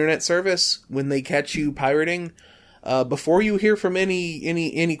internet service, when they catch you pirating, before you hear from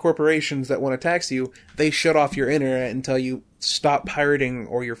any corporations that want to tax you, they shut off your internet and tell you stop pirating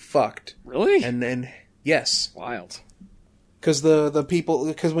or you're fucked. Really? And then yes, Wild. because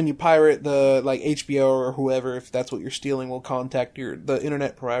because when you pirate the like HBO or whoever, if that's what you're stealing, will contact the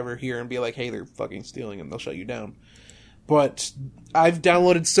internet provider here and be like, hey, they're fucking stealing, and they'll shut you down. But I've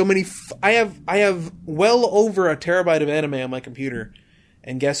downloaded so many. I have well over a terabyte of anime on my computer,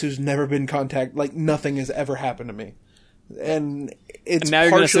 and guess who's never been contacted? Like nothing has ever happened to me, and it's And now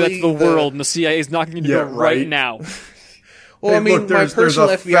you're going to say that to the partially world, and the CIA is knocking you to Yeah, go right right. now. Well, Hey, I mean, look, there's my personal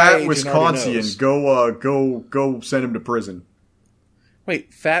a FBI fat agent already Wisconsin. knows. Go send him to prison.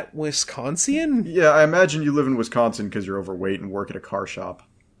 Wait, fat Wisconsin? Yeah, I imagine you live in Wisconsin because you're overweight and work at a car shop.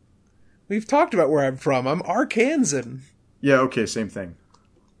 We've talked about where I'm from. I'm Arkansan. Yeah, okay, same thing.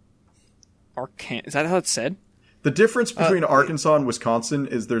 Is that how it's said? The difference between Arkansas and Wisconsin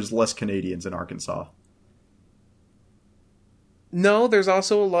is there's less Canadians in Arkansas. No, there's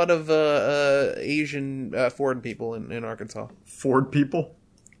also a lot of Asian foreign people in Arkansas. Ford people?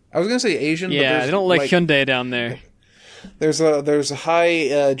 I was gonna say Asian. Yeah, but they don't like Hyundai down there. There's a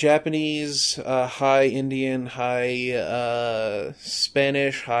high Japanese, high Indian, high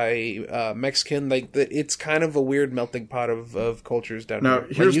Spanish, high Mexican. Like it's kind of a weird melting pot of cultures down Now, here.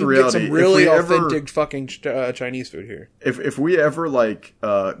 here's you the reality. Get some really If we authentic ever, fucking Chinese food here. if we ever like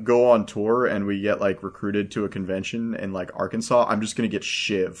go on tour and we get like recruited to a convention in like Arkansas, I'm just gonna get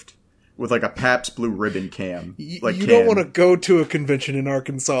shivved with like a Pabst Blue Ribbon can. Like You don't want to go to a convention in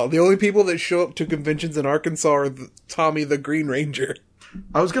Arkansas. The only people that show up to conventions in Arkansas are Tommy the Green Ranger.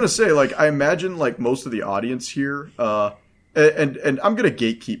 I was gonna say, like, I imagine like most of the audience here, and I'm gonna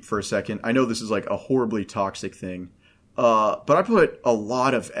gatekeep for a second. I know this is like a horribly toxic thing, but I put a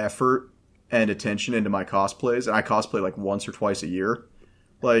lot of effort and attention into my cosplays, and I cosplay like once or twice a year.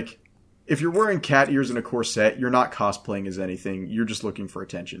 Like, if you're wearing cat ears and a corset, you're not cosplaying as anything. You're just looking for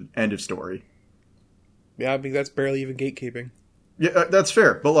attention. End of story. Yeah, I mean that's barely even gatekeeping. Yeah, that's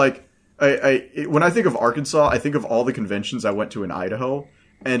fair. But like, when I think of Arkansas, I think of all the conventions I went to in Idaho,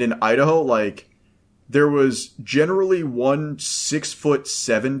 and in Idaho, like, there was generally one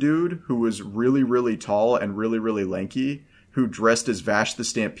 6'7" dude who was really, really tall and really, really lanky, who dressed as Vash the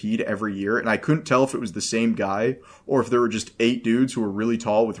Stampede every year, and I couldn't tell if it was the same guy or if there were just 8 dudes who were really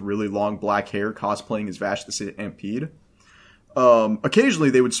tall with really long black hair cosplaying as Vash the Stampede. Occasionally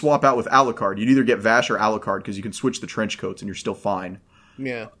they would swap out with Alucard. You'd either get Vash or Alucard because you can switch the trench coats and you're still fine.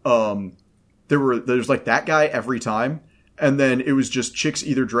 Yeah. There's like that guy every time, and then it was just chicks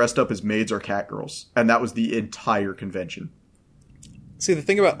either dressed up as maids or cat girls, and that was the entire convention. See, the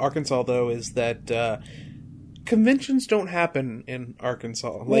thing about Arkansas though is that conventions don't happen in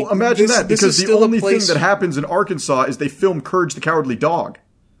Arkansas. Like, Well, imagine that, because the only thing place that happens in Arkansas is they film Courage the Cowardly Dog.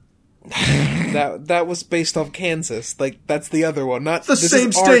 that was based off Kansas. Like that's the other one. Not The this same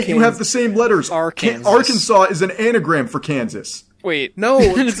is state, you Arkansas. have the same letters. Arkansas. Arkansas is an anagram for Kansas. Wait, No.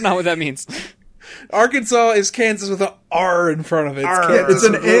 that's not what that means. Arkansas is Kansas with an R in front of it. R. Kansas It's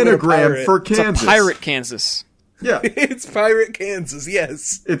an with a little anagram pirate. for It's a Kansas. pirate Kansas. Yeah, It's Pirate Kansas.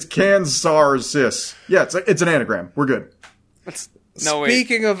 Yes. it's Kansas. Yeah, it's an anagram. We're good. No, wait.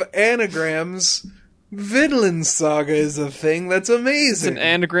 Speaking of anagrams, Vinland Saga is a thing that's It's amazing. an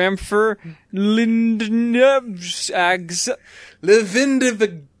anagram for Lindnabsags.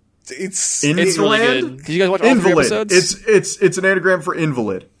 Levindiv. It's It's really Inland? good. Did you guys watch all 3 Invalid. episodes? It's an anagram for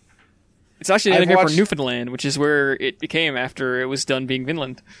invalid. It's actually an I've anagram watched- for Newfoundland, which is where it became after it was done being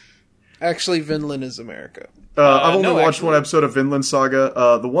Vinland. actually Vinland is America. I've only no, watched actually. one episode of Vinland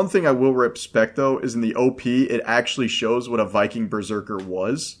Saga. The one thing I will respect, though, is in the OP, it actually shows what a Viking berserker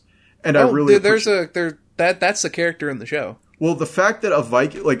was. And I really that's the character in the show. Well, the fact that a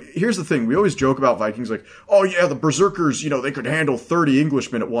Viking, like, here's the thing. We always joke about Vikings, like, oh yeah, the berserkers, they could handle 30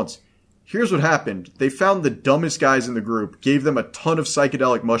 Englishmen at once. Here's what happened. They found the dumbest guys in the group, gave them a ton of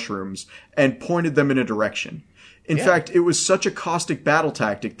psychedelic mushrooms, and pointed them in a direction. In fact, it was such a caustic battle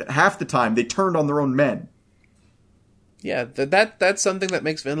tactic that half the time they turned on their own men. Yeah, that's something that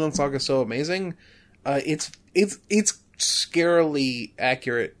makes Vinland Saga so amazing. It's scarily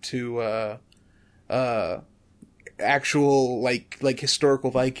accurate to actual like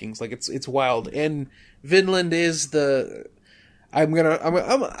historical Vikings. Like it's wild. And Vinland is Vinland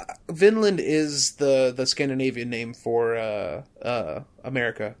is the Scandinavian name for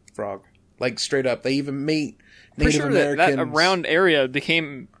America frog. Like straight up. They even mate Pretty Native sure that Americans. around area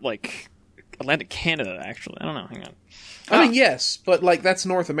became like Atlantic Canada. Actually, I don't know. Hang on. I mean, yes, but like that's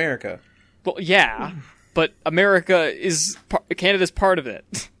North America. Well, yeah, but America is Canada's part of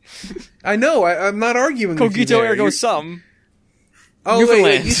it. I know. I'm not arguing with you Cogito there. ergo You're- sum. Oh,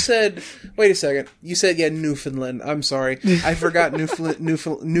 Newfoundland. wait, you said... Wait a second. You said, Newfoundland. I'm sorry. I forgot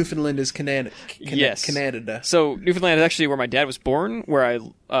Newfoundland is Canada. Yes. Canada. So Newfoundland is actually where my dad was born, where I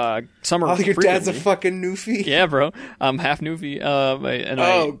summer. Oh, your dad's a frequently. fucking Newfie? Yeah, bro. I'm half Newfie.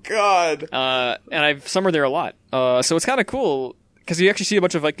 God. And I've summered there a lot. So it's kind of cool because you actually see a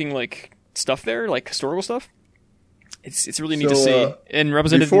bunch of Viking like stuff there, like historical stuff. It's really neat to see and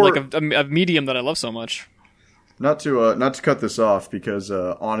represented in like a medium that I love so much. Not to cut this off, because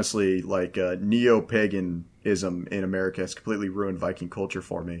honestly, like neo-paganism in America has completely ruined Viking culture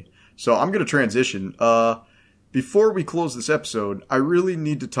for me. So I'm going to transition. Before we close this episode, I really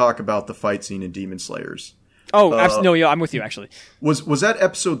need to talk about the fight scene in Demon Slayers. Oh, no, yeah, I'm with you actually. Was that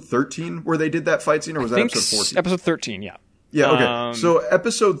episode 13 where they did that fight scene, or was that episode 14? Episode 13, yeah. Yeah, okay. So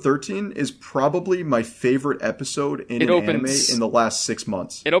episode 13 is probably my favorite episode in anime in the last 6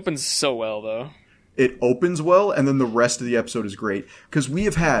 months. It opens so well, though. It opens well, and then the rest of the episode is great. Because we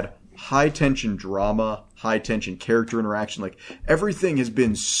have had high tension drama, high tension character interaction. Like, everything has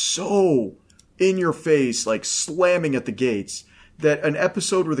been so in your face, like slamming at the gates, that an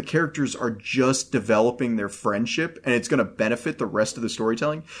episode where the characters are just developing their friendship and it's going to benefit the rest of the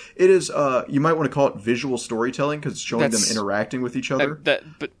storytelling. It is, you might want to call it visual storytelling because it's showing them interacting with each other.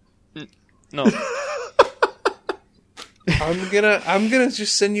 No. I'm gonna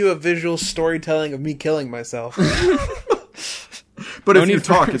just send you a visual storytelling of me killing myself. But if you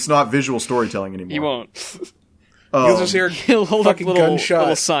talk, it's not visual storytelling anymore. He won't. You'll just hear He'll hold up fucking little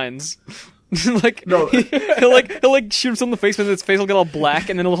gunshot. signs. Like, No. he'll shoot himself in the face, and his face will get all black,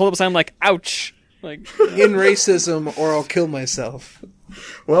 and then he'll hold up a sign like "ouch." Like, in racism, or I'll kill myself.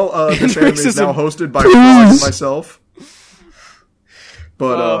 Well, this anime is Racism. now hosted by Frog and myself.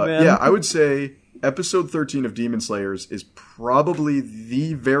 But Oh, man. yeah, I would say episode 13 of Demon Slayers is probably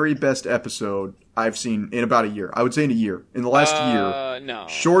the very best episode I've seen in about a year. I would say in a year. In the last year. No.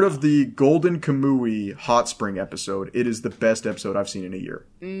 Short of the Golden Kamui Hot Spring episode, it is the best episode I've seen in a year.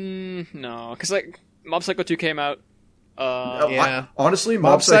 No, because like Mob Psycho 2 came out. Yeah. Honestly,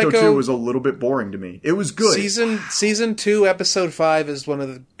 Mob Psycho 2 was a little bit boring to me. It was good. Season 2, episode 5 is one of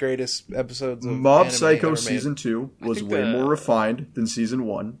the greatest episodes of Mob anime Psycho ever Season made. 2 was think way more refined than Season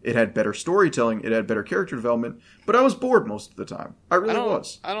 1. It had better storytelling, it had better character development, but I was bored most of the time. I really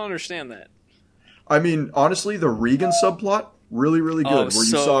was. I don't understand that. I mean, honestly, the Regan subplot, really, really good. Oh, Where you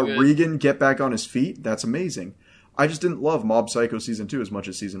so saw good. Regan get back on his feet, that's amazing. I just didn't love Mob Psycho Season 2 as much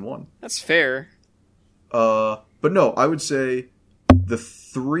as Season 1. That's fair. But no, I would say the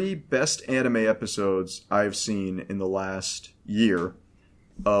 3 best anime episodes I've seen in the last year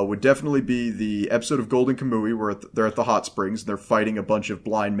would definitely be the episode of Golden Kamui where they're at the hot springs and they're fighting a bunch of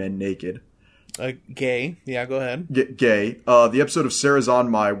blind men naked. Gay. Yeah, go ahead. Gay. The episode of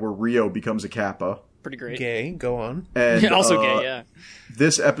Sarazanmai where Rio becomes a kappa. Pretty great. Gay. Go on. And Also gay, yeah.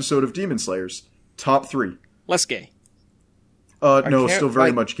 This episode of Demon Slayers. Top 3. Less gay. No, can't- still very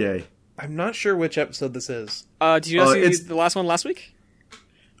like- much gay. I'm not sure which episode this is. Did you not see it's- the last one last week?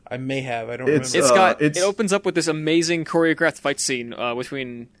 I may have. I don't It's- remember. It opens up with this amazing choreographed fight scene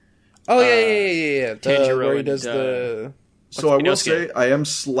between. Oh, yeah. Tanjiro Where he and, does the... So I will Inosuke. say I am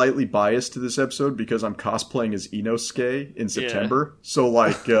slightly biased to this episode because I'm cosplaying as Inosuke in September. So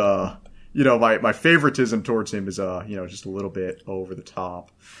like, my favoritism towards him is, just a little bit over the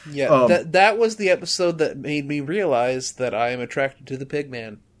top. Yeah, that was the episode that made me realize that I am attracted to the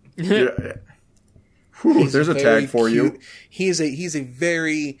Pigman. Yeah. Whew, there's a Very tag for you. cute. He's a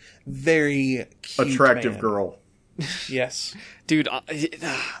very, very cute Attractive man. girl. Yes. Dude, Dude,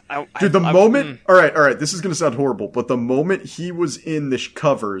 the moment... All right, this is going to sound horrible, but the moment he was in the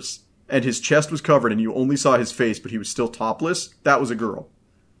covers and his chest was covered and you only saw his face, but he was still topless, that was a girl.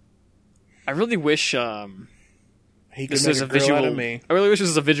 I really wish He could this make was a a girl visual. out of me. I really wish this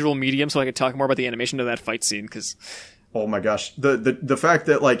was a visual medium so I could talk more about the animation of that fight scene because Oh my gosh. The fact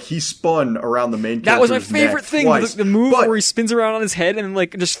that, like, he spun around the main that was my character's favorite neck thing. twice. The move But where he spins around on his head and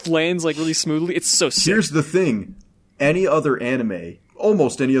like just flans like really smoothly. It's so sick. here's the thing. Any other anime,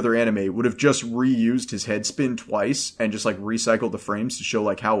 almost any other anime, would have just reused his head spin twice and just, like, recycled the frames to show,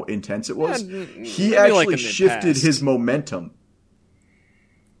 like, how intense it was. He maybe, actually like, in the shifted past. his momentum.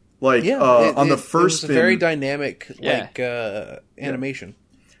 Like, Yeah, on the first it was spin... a very dynamic Yeah. animation.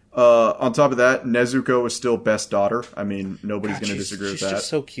 on top of that, Nezuko is still best daughter. I mean, nobody's going to disagree with She's that. just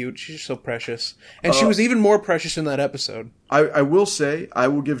so cute. She's just so precious. And she was even more precious in that episode. I will say, I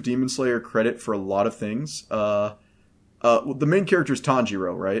will give Demon Slayer credit for a lot of things. The main character is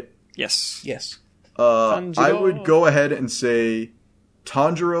Tanjiro, right? Yes. Yes. Tanjiro. I would go ahead and say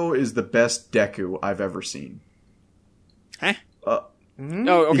Tanjiro is the best Deku I've ever seen. Huh? Oh,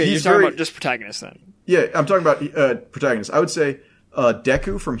 okay. You're He's talking very- about just protagonist then. Yeah, I'm talking about protagonists. I would say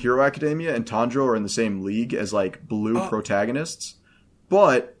Deku from Hero Academia and Tanjiro are in the same league as, like, blue protagonists.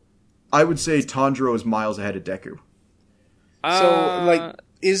 But I would say Tanjiro is miles ahead of Deku. So, like,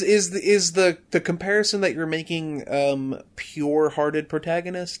 is the comparison that you're making pure-hearted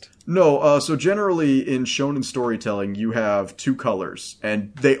protagonist? No, so generally in shonen storytelling, you have 2 colors,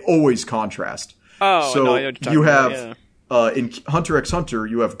 and they always contrast. Oh, so no, I know what you're talking you about, have yeah. in Hunter x Hunter,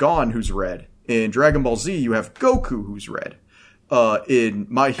 you have Gon who's red. In Dragon Ball Z, you have Goku who's red. In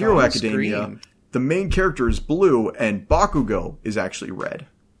My Hero Gon's Academia, green. the main character is blue, and Bakugo is actually red.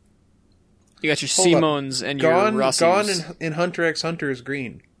 You got your Hold up. Simons and your Gone Rossis. in Hunter x Hunter is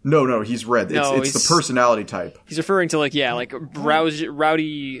green. No, he's red. No, It's the he's- personality type. He's referring to like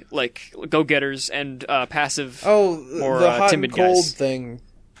rowdy like go-getters and passive. Oh, Or, the hot timid and cold guys. thing.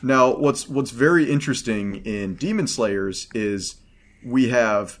 Now, what's very interesting in Demon Slayers is we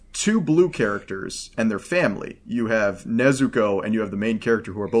have two blue characters and their family. You have Nezuko and you have the main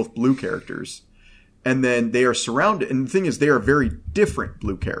character who are both blue characters. And then they are surrounded, and the thing is, they are very different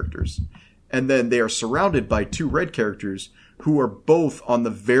blue characters. And then they are surrounded by two red characters who are both on the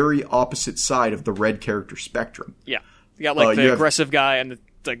very opposite side of the red character spectrum. Yeah. You got like the aggressive guy and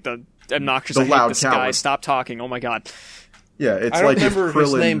the obnoxious, the I hate loud this coward guy, stop talking, oh my god. Yeah, it's I don't like if remember his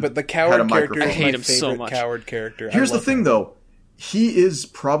Krillin name, but the coward had a character microphone. is I hate my him so favorite much. coward character. Here's I the love thing, him. though. He is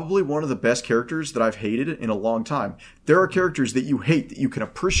probably one of the best characters that I've hated in a long time. There are characters that you hate that you can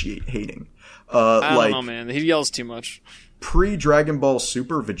appreciate hating. I like don't know, man. He yells too much. pre-Dragon Ball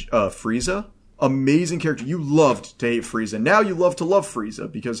Super Frieza. Amazing character. You loved to hate Frieza. Now you love to love Frieza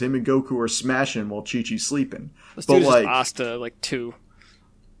because him and Goku are smashing while Chi-Chi's sleeping. This But dude's like, just Asta, like 2.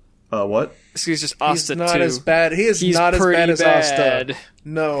 what? This guy's just He's Asta not 2. as bad. He is He's not as pretty bad as bad. Asta.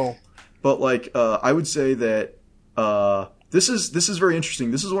 No. But like, I would say that this is very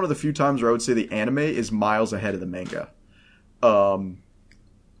interesting. This is one of the few times where I would say the anime is miles ahead of the manga.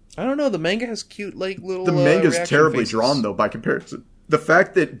 I don't know. The manga has cute, like, little. The manga's reaction terribly faces. drawn, though, by comparison. The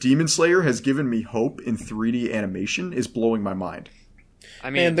fact that Demon Slayer has given me hope in 3D animation is blowing my mind. I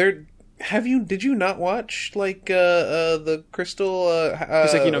mean, And there, did you not watch like the Crystal?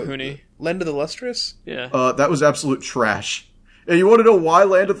 Kiseki no Huni. Land of the Lustrous. Yeah. That was absolute trash. And you want to know why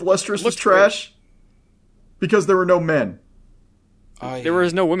Land of the Lustrous was Looked trash? Because there were no men. There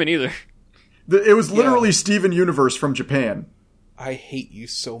was no women either. It was literally Steven Universe from Japan. I hate you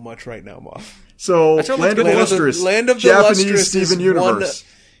so much right now, Moth. So, That's what Land of the Land of the- Lustrous, Land of the Japanese Lustrous Steven is Universe.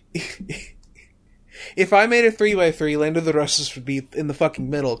 If I made a 3x3, Land of the Lustrous would be in the fucking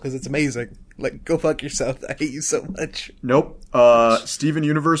middle because it's amazing. Like, go fuck yourself. I hate you so much. Nope. Steven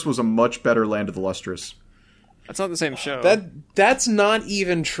Universe was a much better Land of the Lustrous. That's not the same show. That's not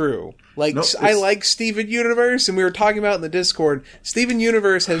even true. Like, Nope, I it's- like Steven Universe, and we were talking about in the Discord. Steven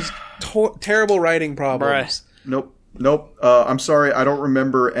Universe has terrible writing problems. Nope. I'm sorry, I don't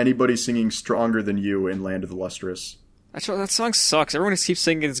remember anybody singing Stronger Than You in Land of the Lustrous. That song sucks. Everyone just keeps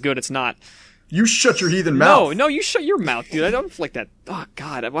saying it's good. It's not. You shut your heathen mouth. No, you shut your mouth, dude. I don't like that. Oh,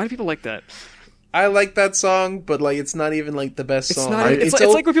 God. Why do people like that? I like that song, but like, it's not even like the best It's song. not. It's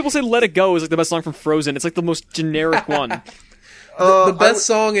like when people say "Let It Go" is like the best song from Frozen. It's like the most generic one. The best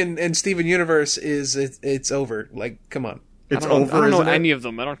song in Steven Universe is it's over. Like, come on. It's I don't over, know isn't it? any of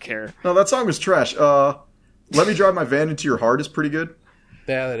them. I don't care. No, that song was trash. Let Me Drive My Van Into Your Heart is pretty good.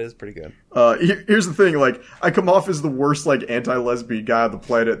 Yeah, that is pretty good. Here's the thing, like, I come off as the worst, like, anti-lesbian guy on the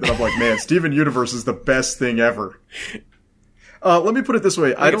planet, that I'm like, man, Steven Universe is the best thing ever. Let me put it this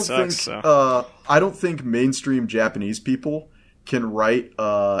way. I don't think mainstream Japanese people can write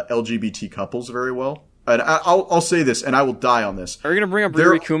LGBT couples very well. And I'll say this, and I will die on this. Are you gonna bring up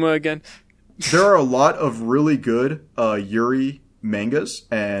Yuri Kuma again? There are a lot of really good Yuri mangas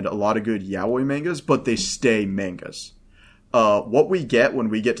and a lot of good yaoi mangas, but they stay mangas. What we get when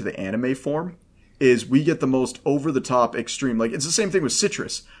we get to the anime form is we get the most over-the-top extreme. Like, it's the same thing with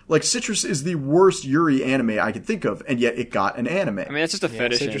Citrus. Like, Citrus is the worst Yuri anime I could think of, and yet it got an anime. I mean, that's just a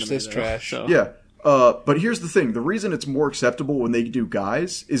fetish Citrus anime, is though, trash. so. Yeah. But here's the thing. The reason it's more acceptable when they do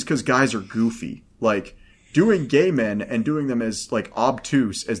guys is because guys are goofy. Like, doing gay men and doing them as, like,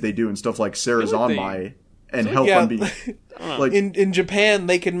 obtuse as they do in stuff like Sarazanmai and Help yeah. on Being... like, In Japan,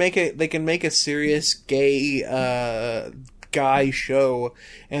 they can make a serious gay guy show,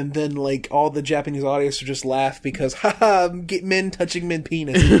 and then like all the Japanese audience would just laugh because haha, get men touching men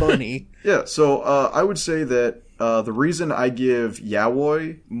penis is funny. Yeah, so I would say that the reason I give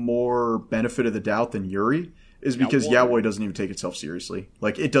yaoi more benefit of the doubt than Yuri is because yaoi doesn't even take itself seriously.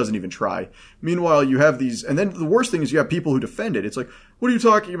 Like, it doesn't even try. Meanwhile, you have these... And then the worst thing is you have people who defend it. It's like, what are you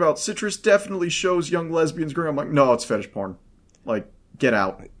talking about? Citrus definitely shows young lesbians growing up. I'm like, no, it's fetish porn. Like, get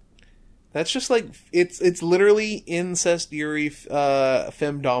out. That's just like it's literally incest Yuri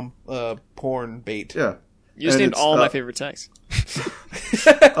femdom porn bait. Yeah. You just And named it's, all my favorite texts.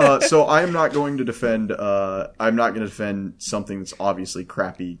 So I am not going to defend... I'm not going to defend something that's obviously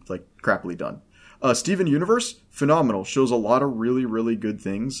crappily done. Steven Universe, phenomenal. Shows a lot of really, really good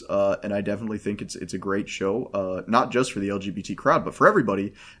things, and I definitely think it's a great show, not just for the LGBT crowd, but for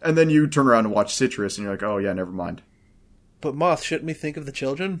everybody. And then you turn around and watch Citrus, and you're like, oh yeah, never mind. But Moth, shouldn't we think of the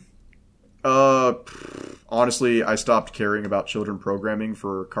children? Honestly, I stopped caring about children programming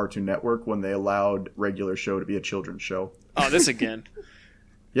for Cartoon Network when they allowed regular show to be a children's show. Oh, this again.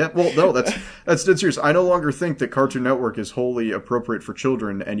 Yeah, well, no, that's dead serious. I no longer think that Cartoon Network is wholly appropriate for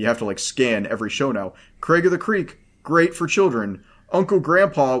children, and you have to, like, scan every show now. Craig of the Creek, great for children. Uncle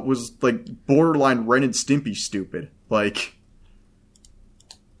Grandpa was, like, borderline Ren and Stimpy stupid. Like,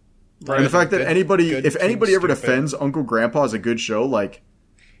 And the fact that Good- anybody, good if Team anybody ever Stupid. defends Uncle Grandpa as a good show, like,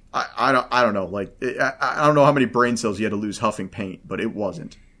 I don't know, like, I don't know how many brain cells you had to lose huffing paint, but it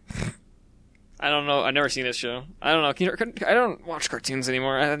wasn't. I don't know. I've never seen this show. I don't know. I don't watch cartoons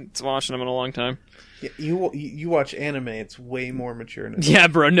anymore. I haven't watched them in a long time. Yeah, you watch anime, it's way more mature. Than Yeah,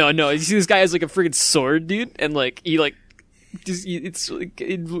 bro. No. You see, this guy has like a freaking sword, dude, and like he like, it's like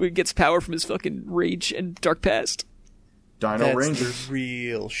it gets power from his fucking rage and dark past. Dino That's Rangers. the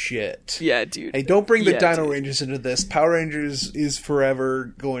real shit. Yeah, dude. Hey, don't bring the Yeah, Dino dude. Rangers into this. Power Rangers is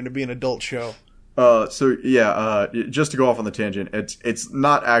forever going to be an adult show. Just to go off on the tangent, it's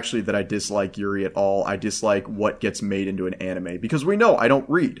not actually that I dislike Yuri at all. I dislike what gets made into an anime, because we know I don't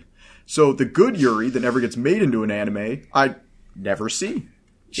read. So the good Yuri that never gets made into an anime, I never see.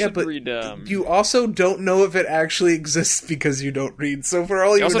 Yeah, Should but read, you also don't know if it actually exists because you don't read. So for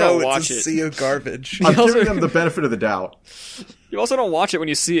all you also know, don't it's watch a it. sea of garbage. I'm also- giving them the benefit of the doubt. you also don't watch it when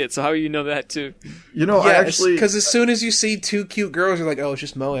you see it, so how do you know that too? You know, Yeah, I actually, because as soon as you see two cute girls, you're like, oh, it's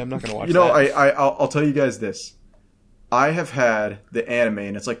just Moe. I'm not going to watch you know, that. I'll tell you guys this. I have had the anime,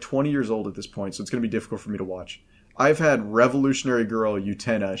 and it's like 20 years old at this point, so it's going to be difficult for me to watch. I've had Revolutionary Girl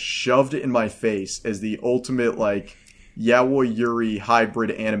Utena shoved in my face as the ultimate, like, yaoi Yuri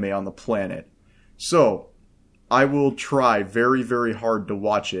hybrid anime on the planet. So, I will try very, very hard to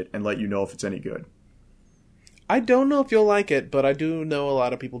watch it and let you know if it's any good. I don't know if you'll like it, but I do know a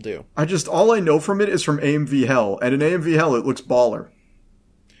lot of people do. All I know from it is from AMV Hell, and in AMV Hell it looks baller.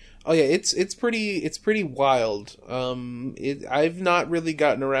 Oh yeah, it's pretty wild. I've not really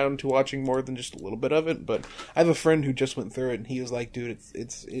gotten around to watching more than just a little bit of it, but I have a friend who just went through it, and he was like, "Dude,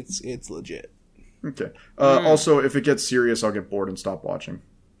 it's legit." Okay. Also, if it gets serious, I'll get bored and stop watching.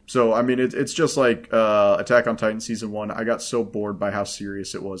 So, I mean, it's just like Attack on Titan Season 1. I got so bored by how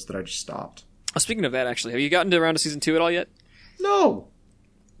serious it was that I just stopped. Speaking of that, actually, have you gotten around to season 2 at all yet? No!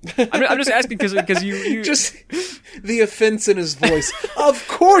 I'm just asking because you Just the offense in his voice. Of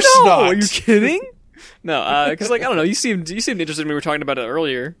course no, not. are you kidding? No, because like I don't know, you seemed interested when we were talking about it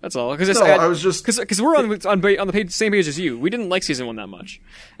earlier. That's all. Because No, I was just... because we're on the page, same page as you. We didn't like season 1 that much,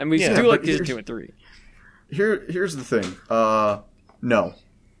 and we Yeah, do like but season 2 and 3. Here's the thing. No.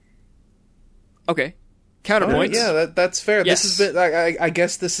 Okay, counterpoints. Yeah, that's fair. Yes. This has been. I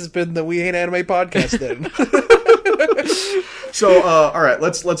guess this has been the We Ain't Anime podcast then. So, alright,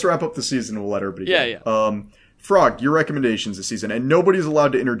 let's wrap up the season and we'll let everybody Yeah, go. Frog, your recommendations this season, and nobody's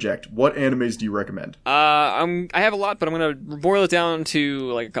allowed to interject. What animes do you recommend? I have a lot, but I'm gonna boil it down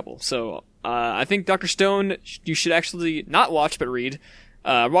to like a couple. So, I think Dr. Stone you should actually not watch but read.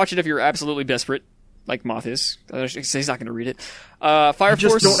 Watch it if you're absolutely desperate, like Moth is. He's not gonna read it. Fire I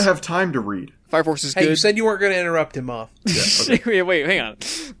just Force. don't have time to read. Fire Force is Hey, good. you said you weren't going to interrupt him off. wait, hang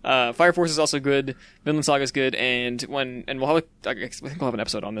on. Fire Force is also good. Vinland Saga is good, and we'll have I think we'll have an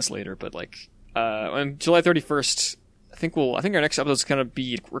episode on this later. But like on July 31st, I think our next episode is gonna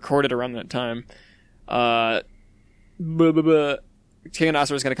be recorded around that time. King of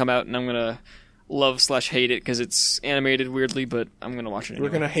Nasser is gonna come out, and I'm gonna love/hate it because it's animated weirdly, but I'm gonna watch it anyway.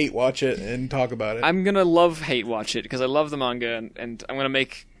 We're going to hate watch it and talk about it. I'm gonna love/hate watch it because I love the manga, and I'm gonna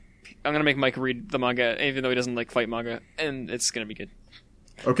make Mike read the manga even though he doesn't like fight manga, and it's gonna be good.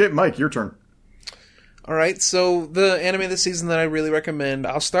 Okay, Mike, your turn. All right, so the anime this season that I really recommend,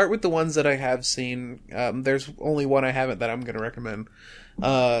 I'll start with the ones that I have seen. There's only one I haven't that I'm going to recommend.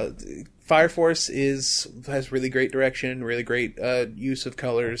 Fire Force has really great direction, really great use of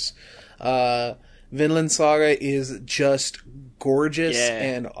colors. Vinland Saga is just gorgeous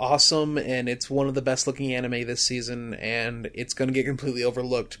and awesome, and it's one of the best looking anime this season, and it's going to get completely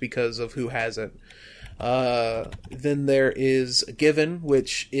overlooked because of who has it. Then there is Given,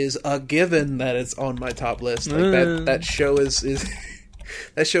 which is a given that it's on my top list. Like that show is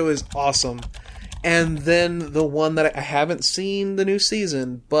that show is awesome. And then the one that I haven't seen the new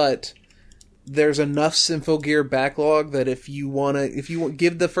season, but there's enough Symphogear backlog that if you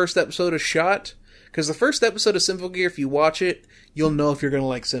give the first episode a shot, because the first episode of Symphogear, if you watch it, you'll know if you're going to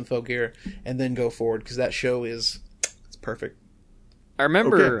like Symphogear, and then go forward, because that show it's perfect. I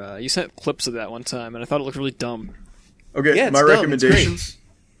remember you sent clips of that one time, and I thought it looked really dumb. Okay, Yeah, it's my dumb. recommendations.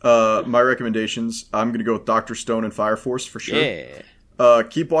 My recommendations. I'm going to go with Dr. Stone and Fire Force for sure. Yeah.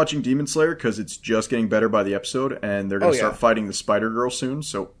 Keep watching Demon Slayer because it's just getting better by the episode, and they're going to start fighting the Spider Girl soon.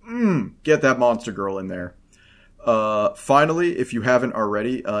 So, get that monster girl in there. Finally, if you haven't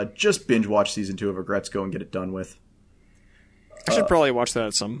already, just binge watch season 2 of Agretzko and get it done with. I should probably watch that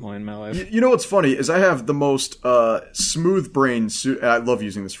at some point in my life. You know what's funny is I have the most smooth brain. I love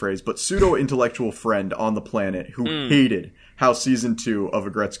using this phrase, but pseudo intellectual friend on the planet who hated how season 2 of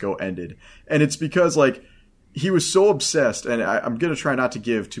Agretzko ended, and it's because like he was so obsessed, and I'm going to try not to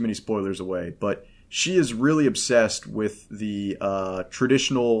give too many spoilers away, but she is really obsessed with the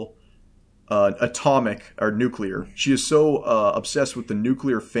traditional atomic or nuclear. She is so obsessed with the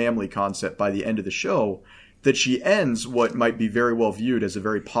nuclear family concept by the end of the show that she ends what might be very well viewed as a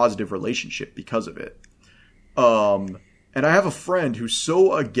very positive relationship because of it. And I have a friend who's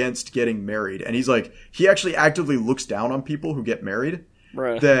so against getting married, and he actually actively looks down on people who get married,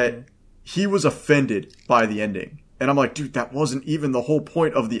 that he was offended by the ending. And I'm like, dude, that wasn't even the whole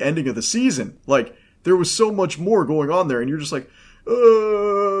point of the ending of the season. Like, there was so much more going on there, and you're just like,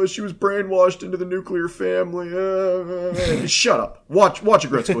 she was brainwashed into the nuclear family. Shut up. Watch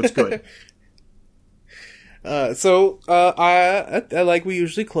Agretzko. It's good. I like we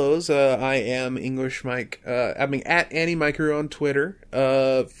usually close. I am English Mike. At Annie Miker on Twitter.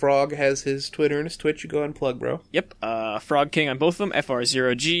 Frog has his Twitter and his Twitch. You go and plug, bro. Yep. Frog King on both of them.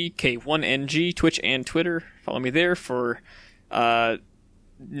 FR0G, K1NG, Twitch and Twitter. Follow me there for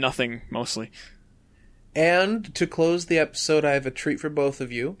nothing mostly. And to close the episode, I have a treat for both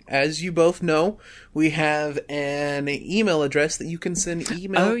of you. As you both know, we have an email address that you can send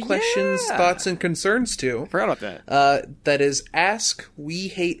questions, thoughts, and concerns to. Forgot about that. That is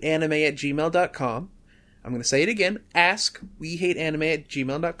askwehateanime@gmail.com. I'm going to say it again.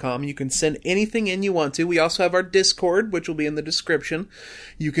 Askwehateanime@gmail.com. You can send anything in you want to. We also have our Discord, which will be in the description.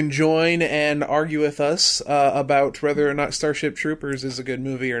 You can join and argue with us about whether or not Starship Troopers is a good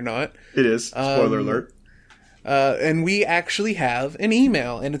movie or not. It is. Spoiler alert. And we actually have an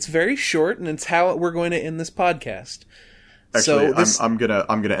email, and it's very short, and it's how we're going to end this podcast. Actually, I'm gonna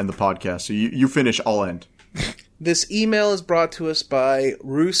end the podcast. So you finish, I'll end. This email is brought to us by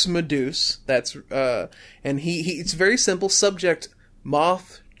Roos Meduse. That's and he it's very simple. Subject: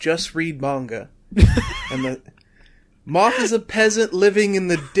 Moth. Just read manga. And the Moth is a peasant living in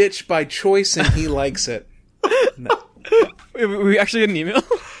the ditch by choice, and he likes it. No. We actually get an email.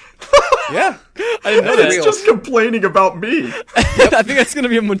 Yeah, I didn't know that. It's just complaining about me. I think that's going to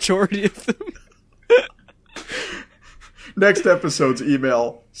be a majority of them. Next episode's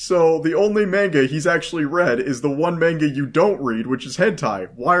email. So, the only manga he's actually read is the one manga you don't read, which is hentai.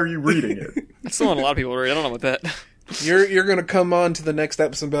 Why are you reading it? That's the one a lot of people read. I don't know about that. You're going to come on to the next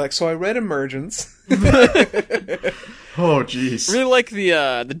episode and be like, so I read Emergence. Oh, jeez. I really like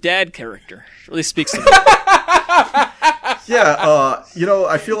the dad character. It really speaks to me. Yeah,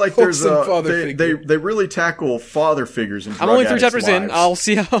 I feel like there's figure. they really tackle father figures in drug I'm only 3 addicts' chapters in. lives.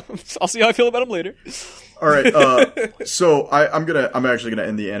 I'll see how I feel about him later. All right, so I'm actually gonna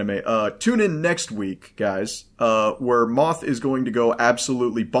end the anime. Tune in next week, guys, where Moth is going to go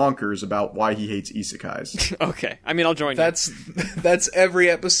absolutely bonkers about why he hates isekais. Okay, I mean I'll join. That's every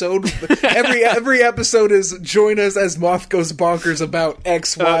episode. every episode is join us as Moth goes bonkers about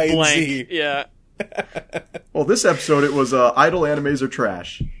X, Y, and blank. Z. Yeah. Well, this episode it was idle animes are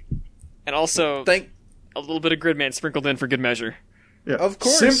trash. And also a little bit of Gridman sprinkled in for good measure. Yeah. Of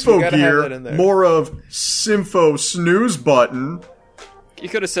course, Sympho we gotta Gear, have that in there. more of Sympho snooze button. You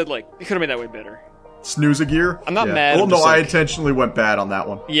could have said you could have made that way better. Snooze a gear? I'm not mad, Well, I'm no, just I like- intentionally went bad on that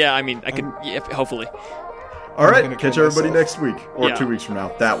one. Yeah, I mean I could. Yeah, hopefully. All right, gonna catch kill everybody myself. next week or Yeah. 2 weeks from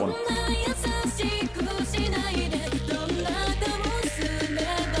now. That one. Yes,